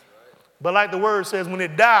 But like the word says, when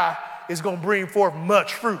it die, it's going to bring forth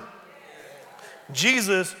much fruit.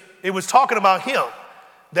 Jesus, it was talking about him,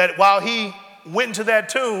 that while he went into that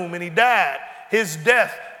tomb and he died, his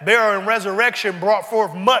death, burial, and resurrection brought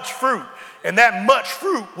forth much fruit. And that much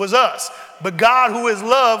fruit was us. But God, who is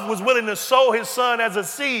love, was willing to sow his son as a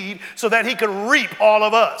seed so that he could reap all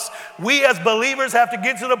of us. We as believers have to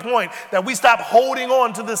get to the point that we stop holding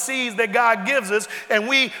on to the seeds that God gives us and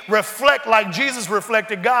we reflect like Jesus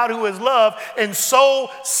reflected, God who is love, and sow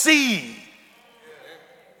seed.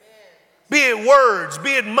 Be it words,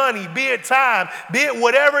 be it money, be it time, be it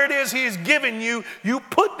whatever it is he's given you, you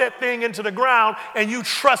put that thing into the ground and you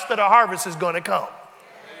trust that a harvest is going to come.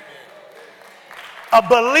 A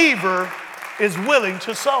believer is willing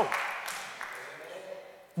to sow.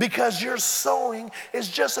 Because your sowing is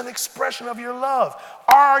just an expression of your love.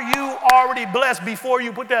 Are you already blessed before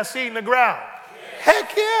you put that seed in the ground?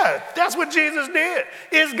 Heck yeah, that's what Jesus did.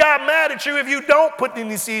 Is God mad at you if you don't put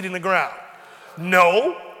any seed in the ground?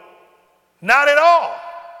 No. Not at all.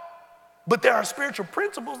 But there are spiritual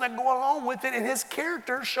principles that go along with it, and his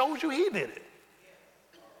character shows you he did it.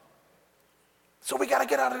 So we got to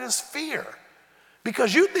get out of this fear.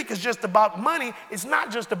 Because you think it's just about money. It's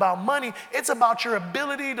not just about money. It's about your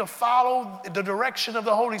ability to follow the direction of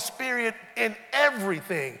the Holy Spirit in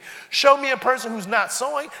everything. Show me a person who's not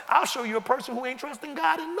sowing. I'll show you a person who ain't trusting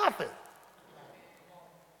God in nothing.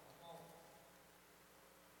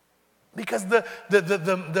 Because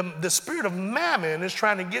the spirit of mammon is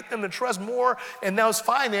trying to get them to trust more in those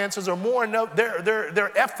finances or more in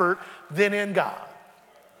their effort than in God.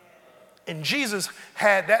 And Jesus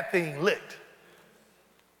had that thing licked.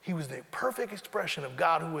 He was the perfect expression of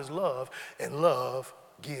God who is love, and love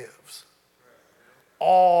gives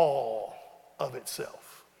all of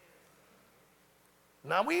itself.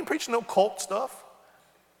 Now, we ain't preaching no cult stuff.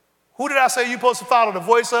 Who did I say you're supposed to follow the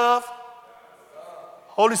voice of?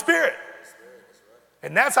 Holy Spirit.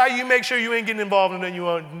 And that's how you make sure you ain't getting involved in that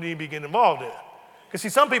you need to be getting involved in. Because see,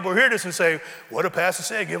 some people hear this and say, what the pastor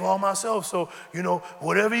said, give all myself. So,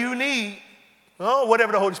 whatever you need,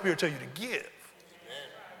 whatever the Holy Spirit tell you to give.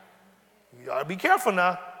 You got to be careful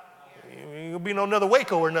now. You'll be no another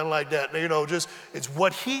Waco or nothing like that. It's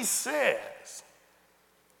what he says.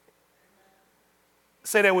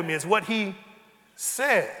 Say that with me. It's what he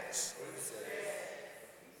says.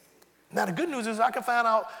 Now, the good news is I can find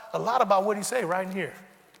out a lot about what he said right in here.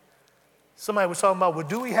 Somebody was talking about, well,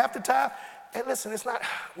 do we have to tithe? Hey, listen, it's not,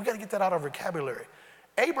 we got to get that out of our vocabulary.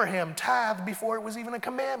 Abraham tithed before it was even a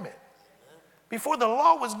commandment. Before the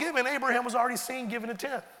law was given, Abraham was already seen giving a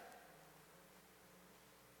tenth.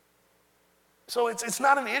 So it's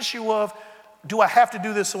not an issue of, do I have to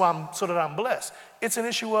do this so that I'm blessed? It's an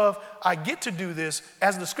issue of, I get to do this,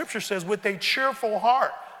 as the scripture says, with a cheerful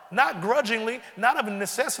heart. Not grudgingly, not of a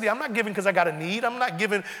necessity. I'm not giving because I got a need. I'm not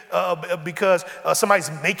giving because somebody's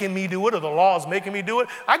making me do it or the law is making me do it.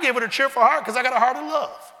 I give it a cheerful heart because I got a heart of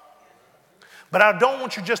love. But I don't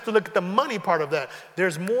want you just to look at the money part of that.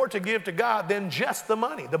 There's more to give to God than just the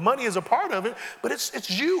money. The money is a part of it, but it's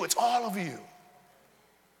you. It's all of you.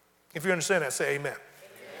 If you understand that, say amen.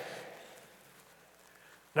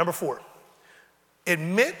 Number 4,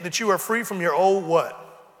 admit that you are free from your old what?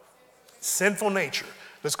 Sinful nature.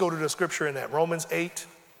 Let's go to the scripture in that. Romans 8.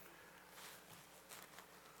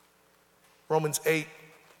 Romans 8.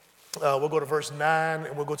 We'll go to verse 9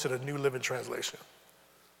 and we'll go to the New Living Translation.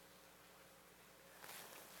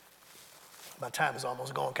 My time is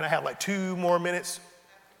almost gone. Can I have like 2 more minutes?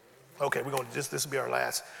 Okay, we're going to this will be our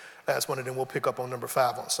last one, and then we'll pick up on number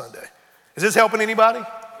 5 on Sunday. Is this helping anybody?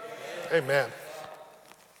 Yeah. Amen.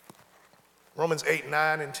 Romans 8,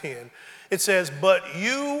 9, and 10. It says, but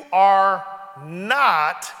you are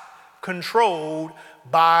not controlled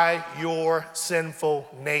by your sinful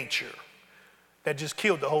nature. That just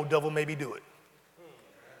killed the whole devil made me do it.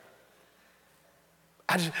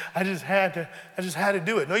 I just had to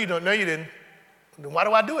do it. No, you don't. No, you didn't. Then why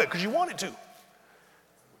do I do it? Because you wanted to.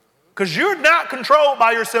 Because you're not controlled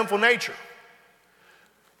by your sinful nature.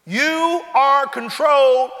 You are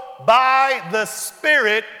controlled by the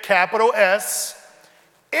Spirit, capital S,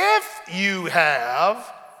 if you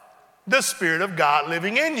have the Spirit of God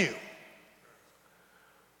living in you.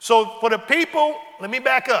 So for the people, let me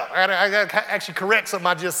back up. I got to actually correct something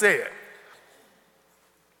I just said.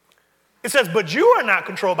 It says, but you are not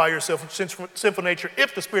controlled by your sinful nature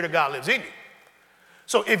if the Spirit of God lives in you.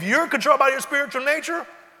 So if you're controlled by your spiritual nature,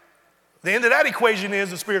 the end of that equation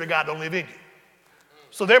is the Spirit of God don't live in you.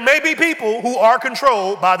 So there may be people who are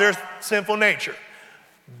controlled by their sinful nature.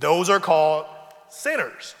 Those are called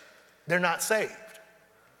sinners. They're not saved.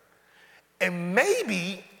 And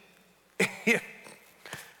maybe,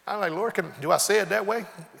 I'm like, Lord, do I say it that way?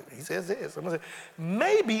 He says this. I'm gonna say,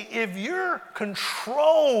 maybe if you're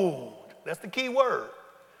controlled, that's the key word,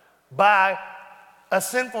 by a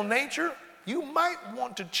sinful nature, you might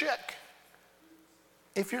want to check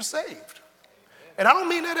if you're saved. And I don't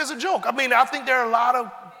mean that as a joke. I mean, I think there are a lot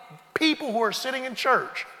of people who are sitting in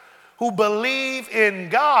church who believe in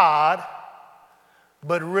God,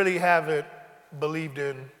 but really haven't believed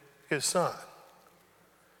in his son.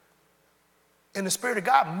 And the Spirit of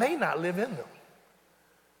God may not live in them.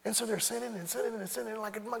 And so they're sinning and sinning and sinning.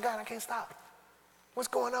 Like, my God, I can't stop. What's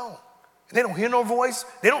going on? And they don't hear no voice.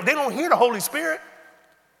 They don't hear the Holy Spirit.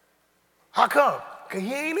 How come? Because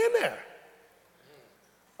he ain't in there.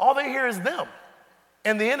 All they hear is them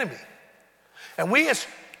and the enemy. And we as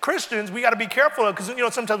Christians, we got to be careful of, because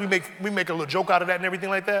sometimes we make a little joke out of that and everything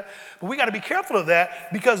like that. But we got to be careful of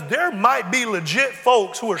that, because there might be legit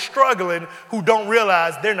folks who are struggling who don't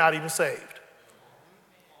realize they're not even saved.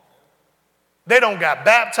 They don't got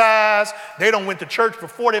baptized. They don't went to church for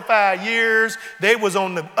 45 years. They was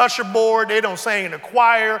on the usher board. They don't sing in the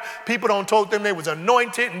choir. People don't told them they was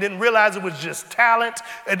anointed and didn't realize it was just talent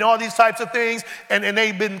and all these types of things. And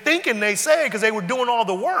they've been thinking they saved because they were doing all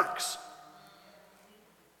the works.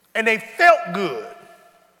 And they felt good.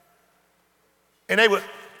 And they would,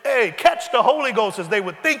 catch the Holy Ghost as they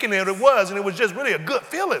were thinking that it was. And it was just really a good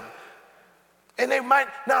feeling. And they might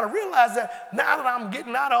not have realized that now that I'm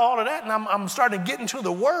getting out of all of that and I'm starting to get into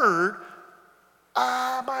the Word,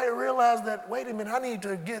 I might realize that, wait a minute, I need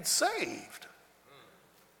to get saved.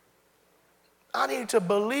 I need to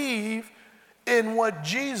believe in what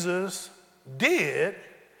Jesus did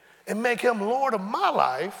and make him Lord of my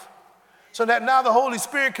life, so that now the Holy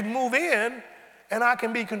Spirit can move in and I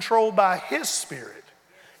can be controlled by his Spirit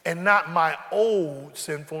and not my old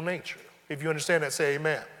sinful nature. If you understand that, say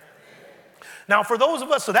amen. Now, for those of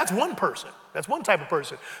us, so that's one person. That's one type of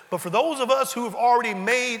person. But for those of us who have already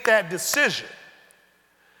made that decision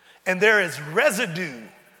and there is residue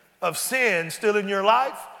of sin still in your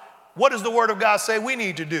life, what does the Word of God say we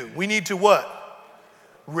need to do? We need to what?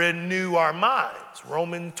 Renew our minds.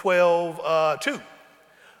 Romans 12, 2.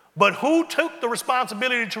 But who took the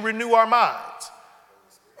responsibility to renew our minds?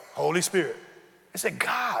 Holy Spirit. It said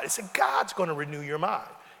God. It said God's going to renew your mind.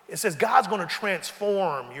 It says God's going to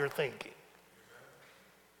transform your thinking.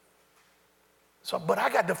 So,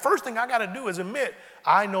 but the first thing I got to do is admit,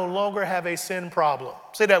 I no longer have a sin problem.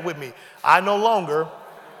 Say that with me. I no longer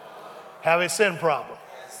have a sin problem.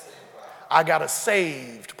 I got a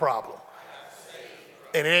saved problem.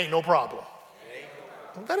 And it ain't no problem.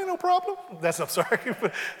 That ain't no problem. I'm sorry.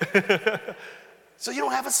 So you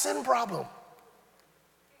don't have a sin problem.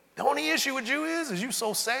 The only issue with you is you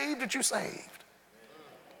so saved that you saved.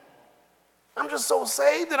 I'm just so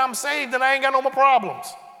saved that I'm saved and I ain't got no more problems.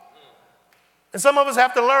 And some of us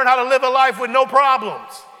have to learn how to live a life with no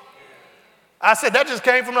problems. I said that just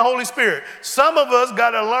came from the Holy Spirit. Some of us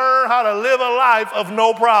got to learn how to live a life of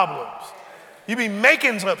no problems. You be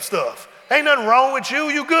making up stuff. Ain't nothing wrong with you.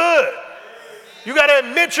 You good. You got to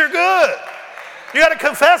admit you're good. You got to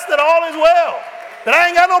confess that all is well, that I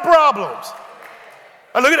ain't got no problems.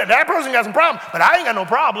 Look at that. That person got some problems, but I ain't got no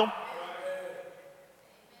problem.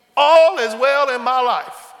 All is well in my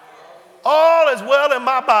life. All is well in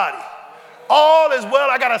my body. All is well.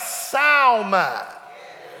 I got a sound mind.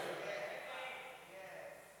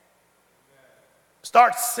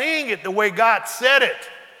 Start seeing it the way God said it.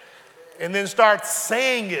 And then start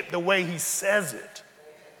saying it the way he says it.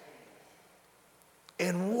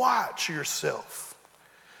 And watch yourself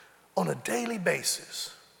on a daily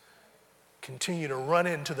basis continue to run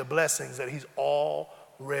into the blessings that he's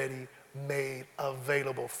already made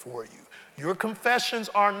available for you. Your confessions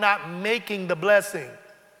are not making the blessing.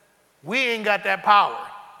 We ain't got that power.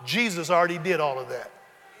 Jesus already did all of that.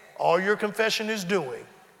 All your confession is doing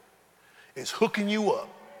is hooking you up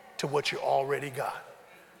to what you already got.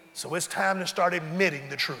 So it's time to start admitting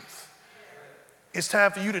the truth. It's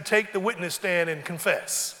time for you to take the witness stand and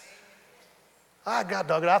confess. I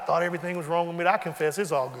thought everything was wrong with me. I confess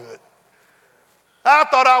it's all good. I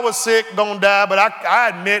thought I was sick, don't die, but I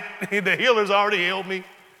admit the healer's already healed me.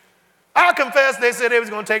 I confess they said they was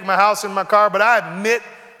going to take my house and my car, but I admit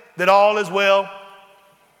that all is well.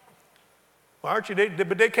 Well, aren't you?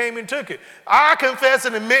 But they came and took it. I confess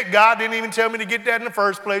and admit God didn't even tell me to get that in the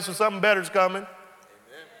first place, so something better's coming. Amen.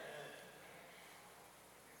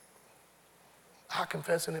 I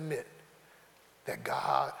confess and admit that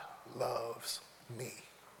God loves me.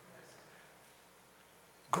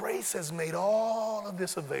 Grace has made all of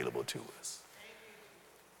this available to us.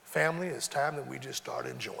 Family, it's time that we just start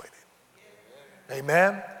enjoying it.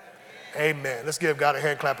 Amen? Amen. Let's give God a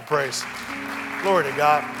hand clap of praise. Glory to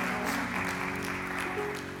God.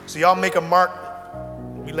 So y'all make a mark.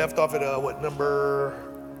 We left off at number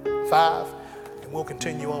 5, and we'll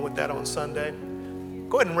continue on with that on Sunday.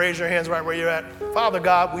 Go ahead and raise your hands right where you're at. Father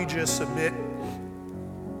God, we just submit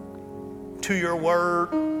to your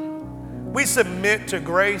word. We submit to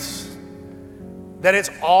grace that it's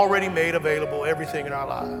already made available, everything in our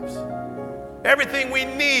lives. Everything we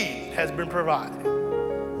need has been provided.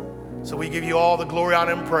 So we give you all the glory,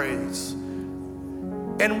 honor, and praise.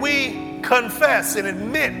 And we confess and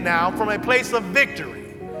admit now from a place of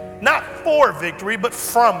victory, not for victory, but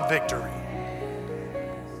from victory.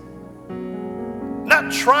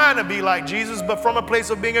 Not trying to be like Jesus, but from a place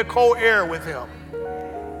of being a co-heir with him.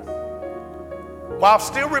 While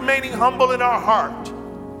still remaining humble in our heart,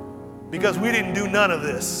 because we didn't do none of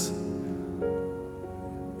this.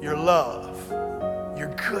 Your love,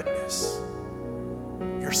 your goodness,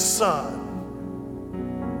 your Son,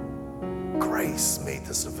 grace made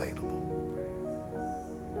this available.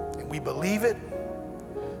 And we believe it,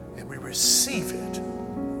 and we receive it,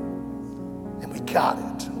 and we got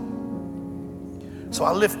it. So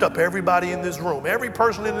I lift up everybody in this room, every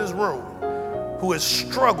person in this room who has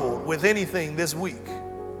struggled with anything this week.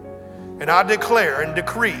 And I declare and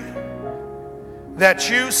decree that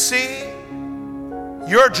you see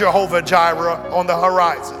your Jehovah Jireh on the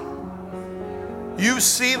horizon. You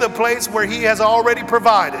see the place where he has already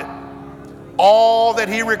provided all that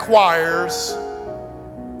he requires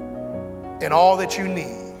and all that you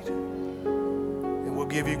need. And we'll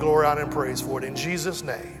give you glory, honor, and praise for it. In Jesus'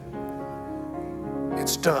 name,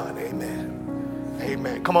 it's done. Amen.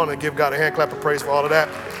 Amen. Come on and give God a hand clap of praise for all of that.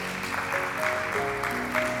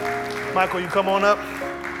 Michael, you come on up.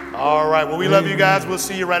 All right. Well, we love you guys. We'll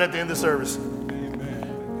see you right at the end of the service. Amen.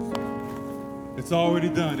 It's already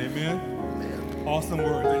done. Amen. Amen. Awesome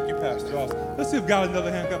word. Thank you, Pastor. Awesome. Let's give God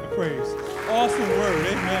another hand clap of praise. Awesome word.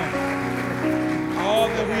 Amen. All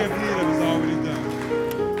that we have need of is already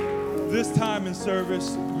done. This time in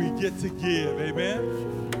service, we get to give.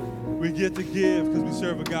 Amen. We get to give because we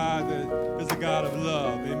serve a God that is a God of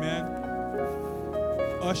love. Amen.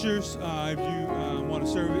 Ushers, if you want to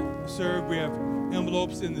serve, we have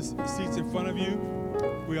envelopes in the seats in front of you.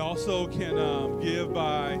 We also can give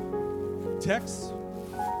by text.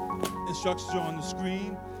 Instructions are on the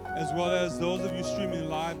screen, as well as those of you streaming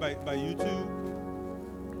live by YouTube.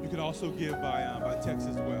 You can also give by text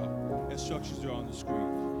as well. Instructions are on the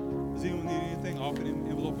screen. Does anyone need anything? Offer an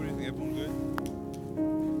envelope or anything? Everyone good?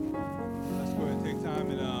 Let's go ahead and take time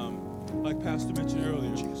and, like Pastor mentioned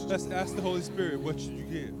earlier, let's ask the Holy Spirit, what should you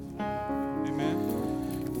give? Amen.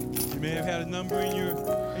 You may have had a number in your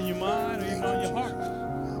mind or even on your heart,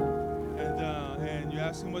 and you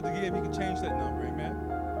ask him what to give. He can change that number. Amen.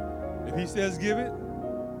 If he says give it,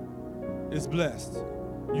 it's blessed.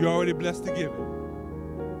 You're already blessed to give it.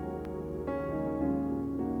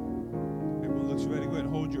 Everyone looks ready. Go ahead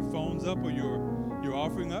and hold your phones up or your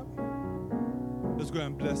offering up. Let's go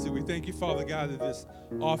ahead and bless it. We thank you, Father God, that this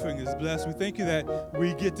offering is blessed. We thank you that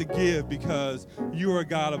we get to give because you are a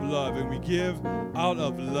God of love, and we give out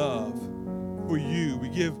of love for you. We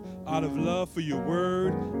give out of love for your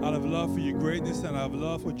word, out of love for your greatness, and out of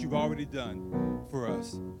love for what you've already done for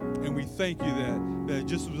us. And we thank you that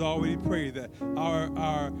just was already prayed, that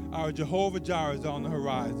our Jehovah Jireh is on the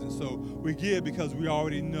horizon. So we give because we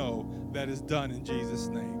already know that it's done in Jesus'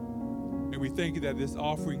 name. And we thank you that this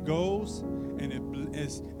offering goes, and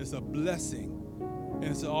it's a blessing. And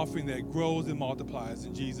it's an offering that grows and multiplies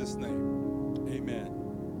in Jesus' name.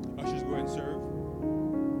 Amen. Ushers, go ahead and serve.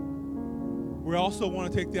 We also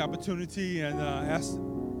want to take the opportunity and ask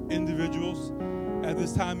individuals at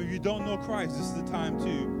this time, if you don't know Christ, this is the time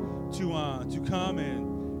to come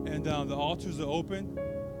and the altars are open.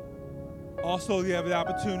 Also, you have the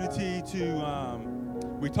opportunity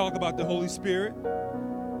we talk about the Holy Spirit,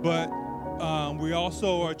 but we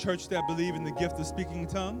also are a church that believe in the gift of speaking in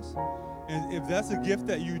tongues. And if that's a gift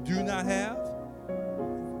that you do not have,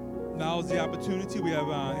 now is the opportunity. We have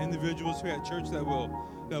individuals here at church that will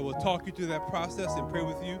talk you through that process and pray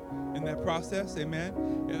with you in that process. Amen.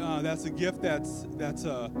 That's a gift it's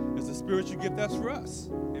a spiritual gift that's for us.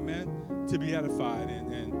 Amen. To be edified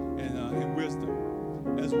in wisdom,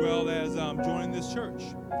 as well as joining this church.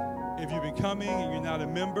 If you've been coming and you're not a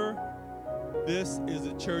member, this is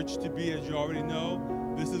a church to be, as you already know.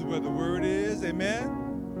 This is where the word is. Amen.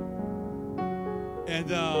 And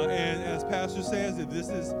as Pastor says, if this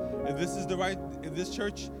is the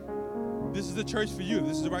church, this is the church for you. If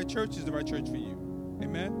this is the right church, it's the right church for you.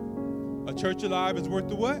 Amen. A church alive is worth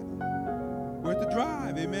the what? Worth the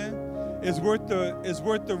drive. Amen. It's worth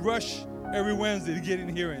the rush every Wednesday to get in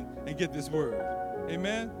here and get this word.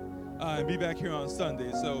 Amen. And be back here on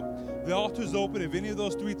Sunday. So the altar's open. If any of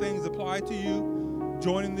those three things apply to you,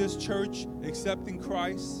 joining this church, accepting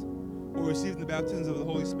Christ, or receiving the baptism of the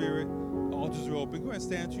Holy Spirit, the altars are open. Go ahead and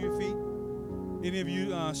stand to your feet. Any of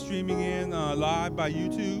you streaming in live by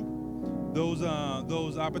YouTube, those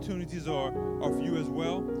opportunities are for you as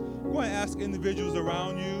well. Go ahead and ask individuals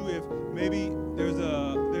around you if maybe there's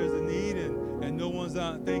a need and no one's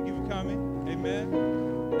thank you for coming. Amen.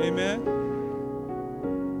 Amen.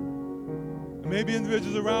 Maybe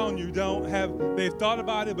individuals around you they've thought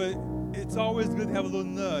about it, but it's always good to have a little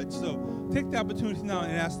nudge. So take the opportunity now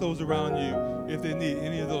and ask those around you if they need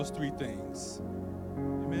any of those three things.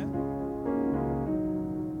 Amen.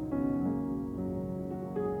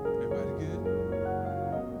 Everybody good?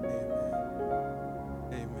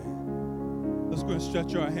 Amen. Amen. Let's go and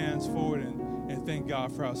stretch our hands forward and thank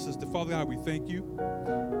God for our sister. Father God, we thank you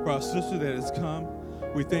for our sister that has come.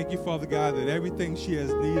 We thank you, Father God, that everything she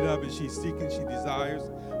has need of and she's seeking, she desires,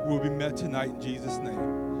 will be met tonight in Jesus'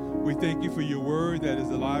 name. We thank you for your word that is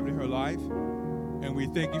alive in her life, and we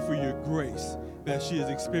thank you for your grace that she is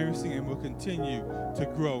experiencing and will continue to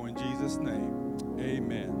grow in Jesus' name.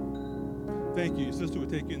 Amen. Thank you. Your sister will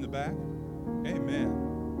take you in the back. Amen.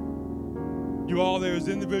 You all, there's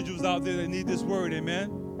individuals out there that need this word.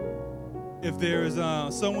 Amen. If there is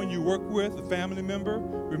someone you work with, a family member,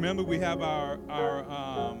 remember we have our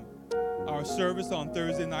service on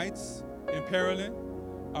Thursday nights in Pearland.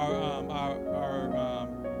 Our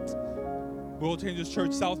World Changers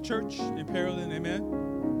Church South Church in Pearland.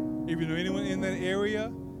 Amen. If you know anyone in that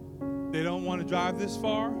area, they don't want to drive this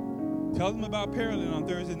far, tell them about Pearland on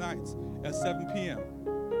Thursday nights at 7 p.m.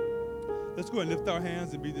 Let's go and lift our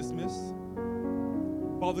hands and be dismissed.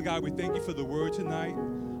 Father God, we thank you for the word tonight.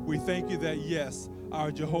 We thank you that, yes, our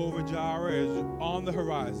Jehovah Jireh is on the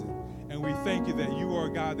horizon. And we thank you that you are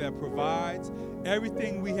a God that provides.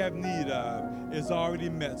 Everything we have need of is already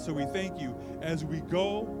met. So we thank you as we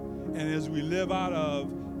go and as we live out of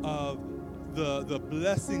the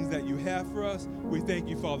blessings that you have for us. We thank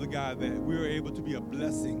you, Father God, that we are able to be a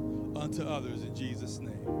blessing unto others in Jesus'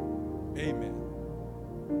 name. Amen.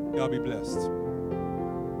 Y'all be blessed.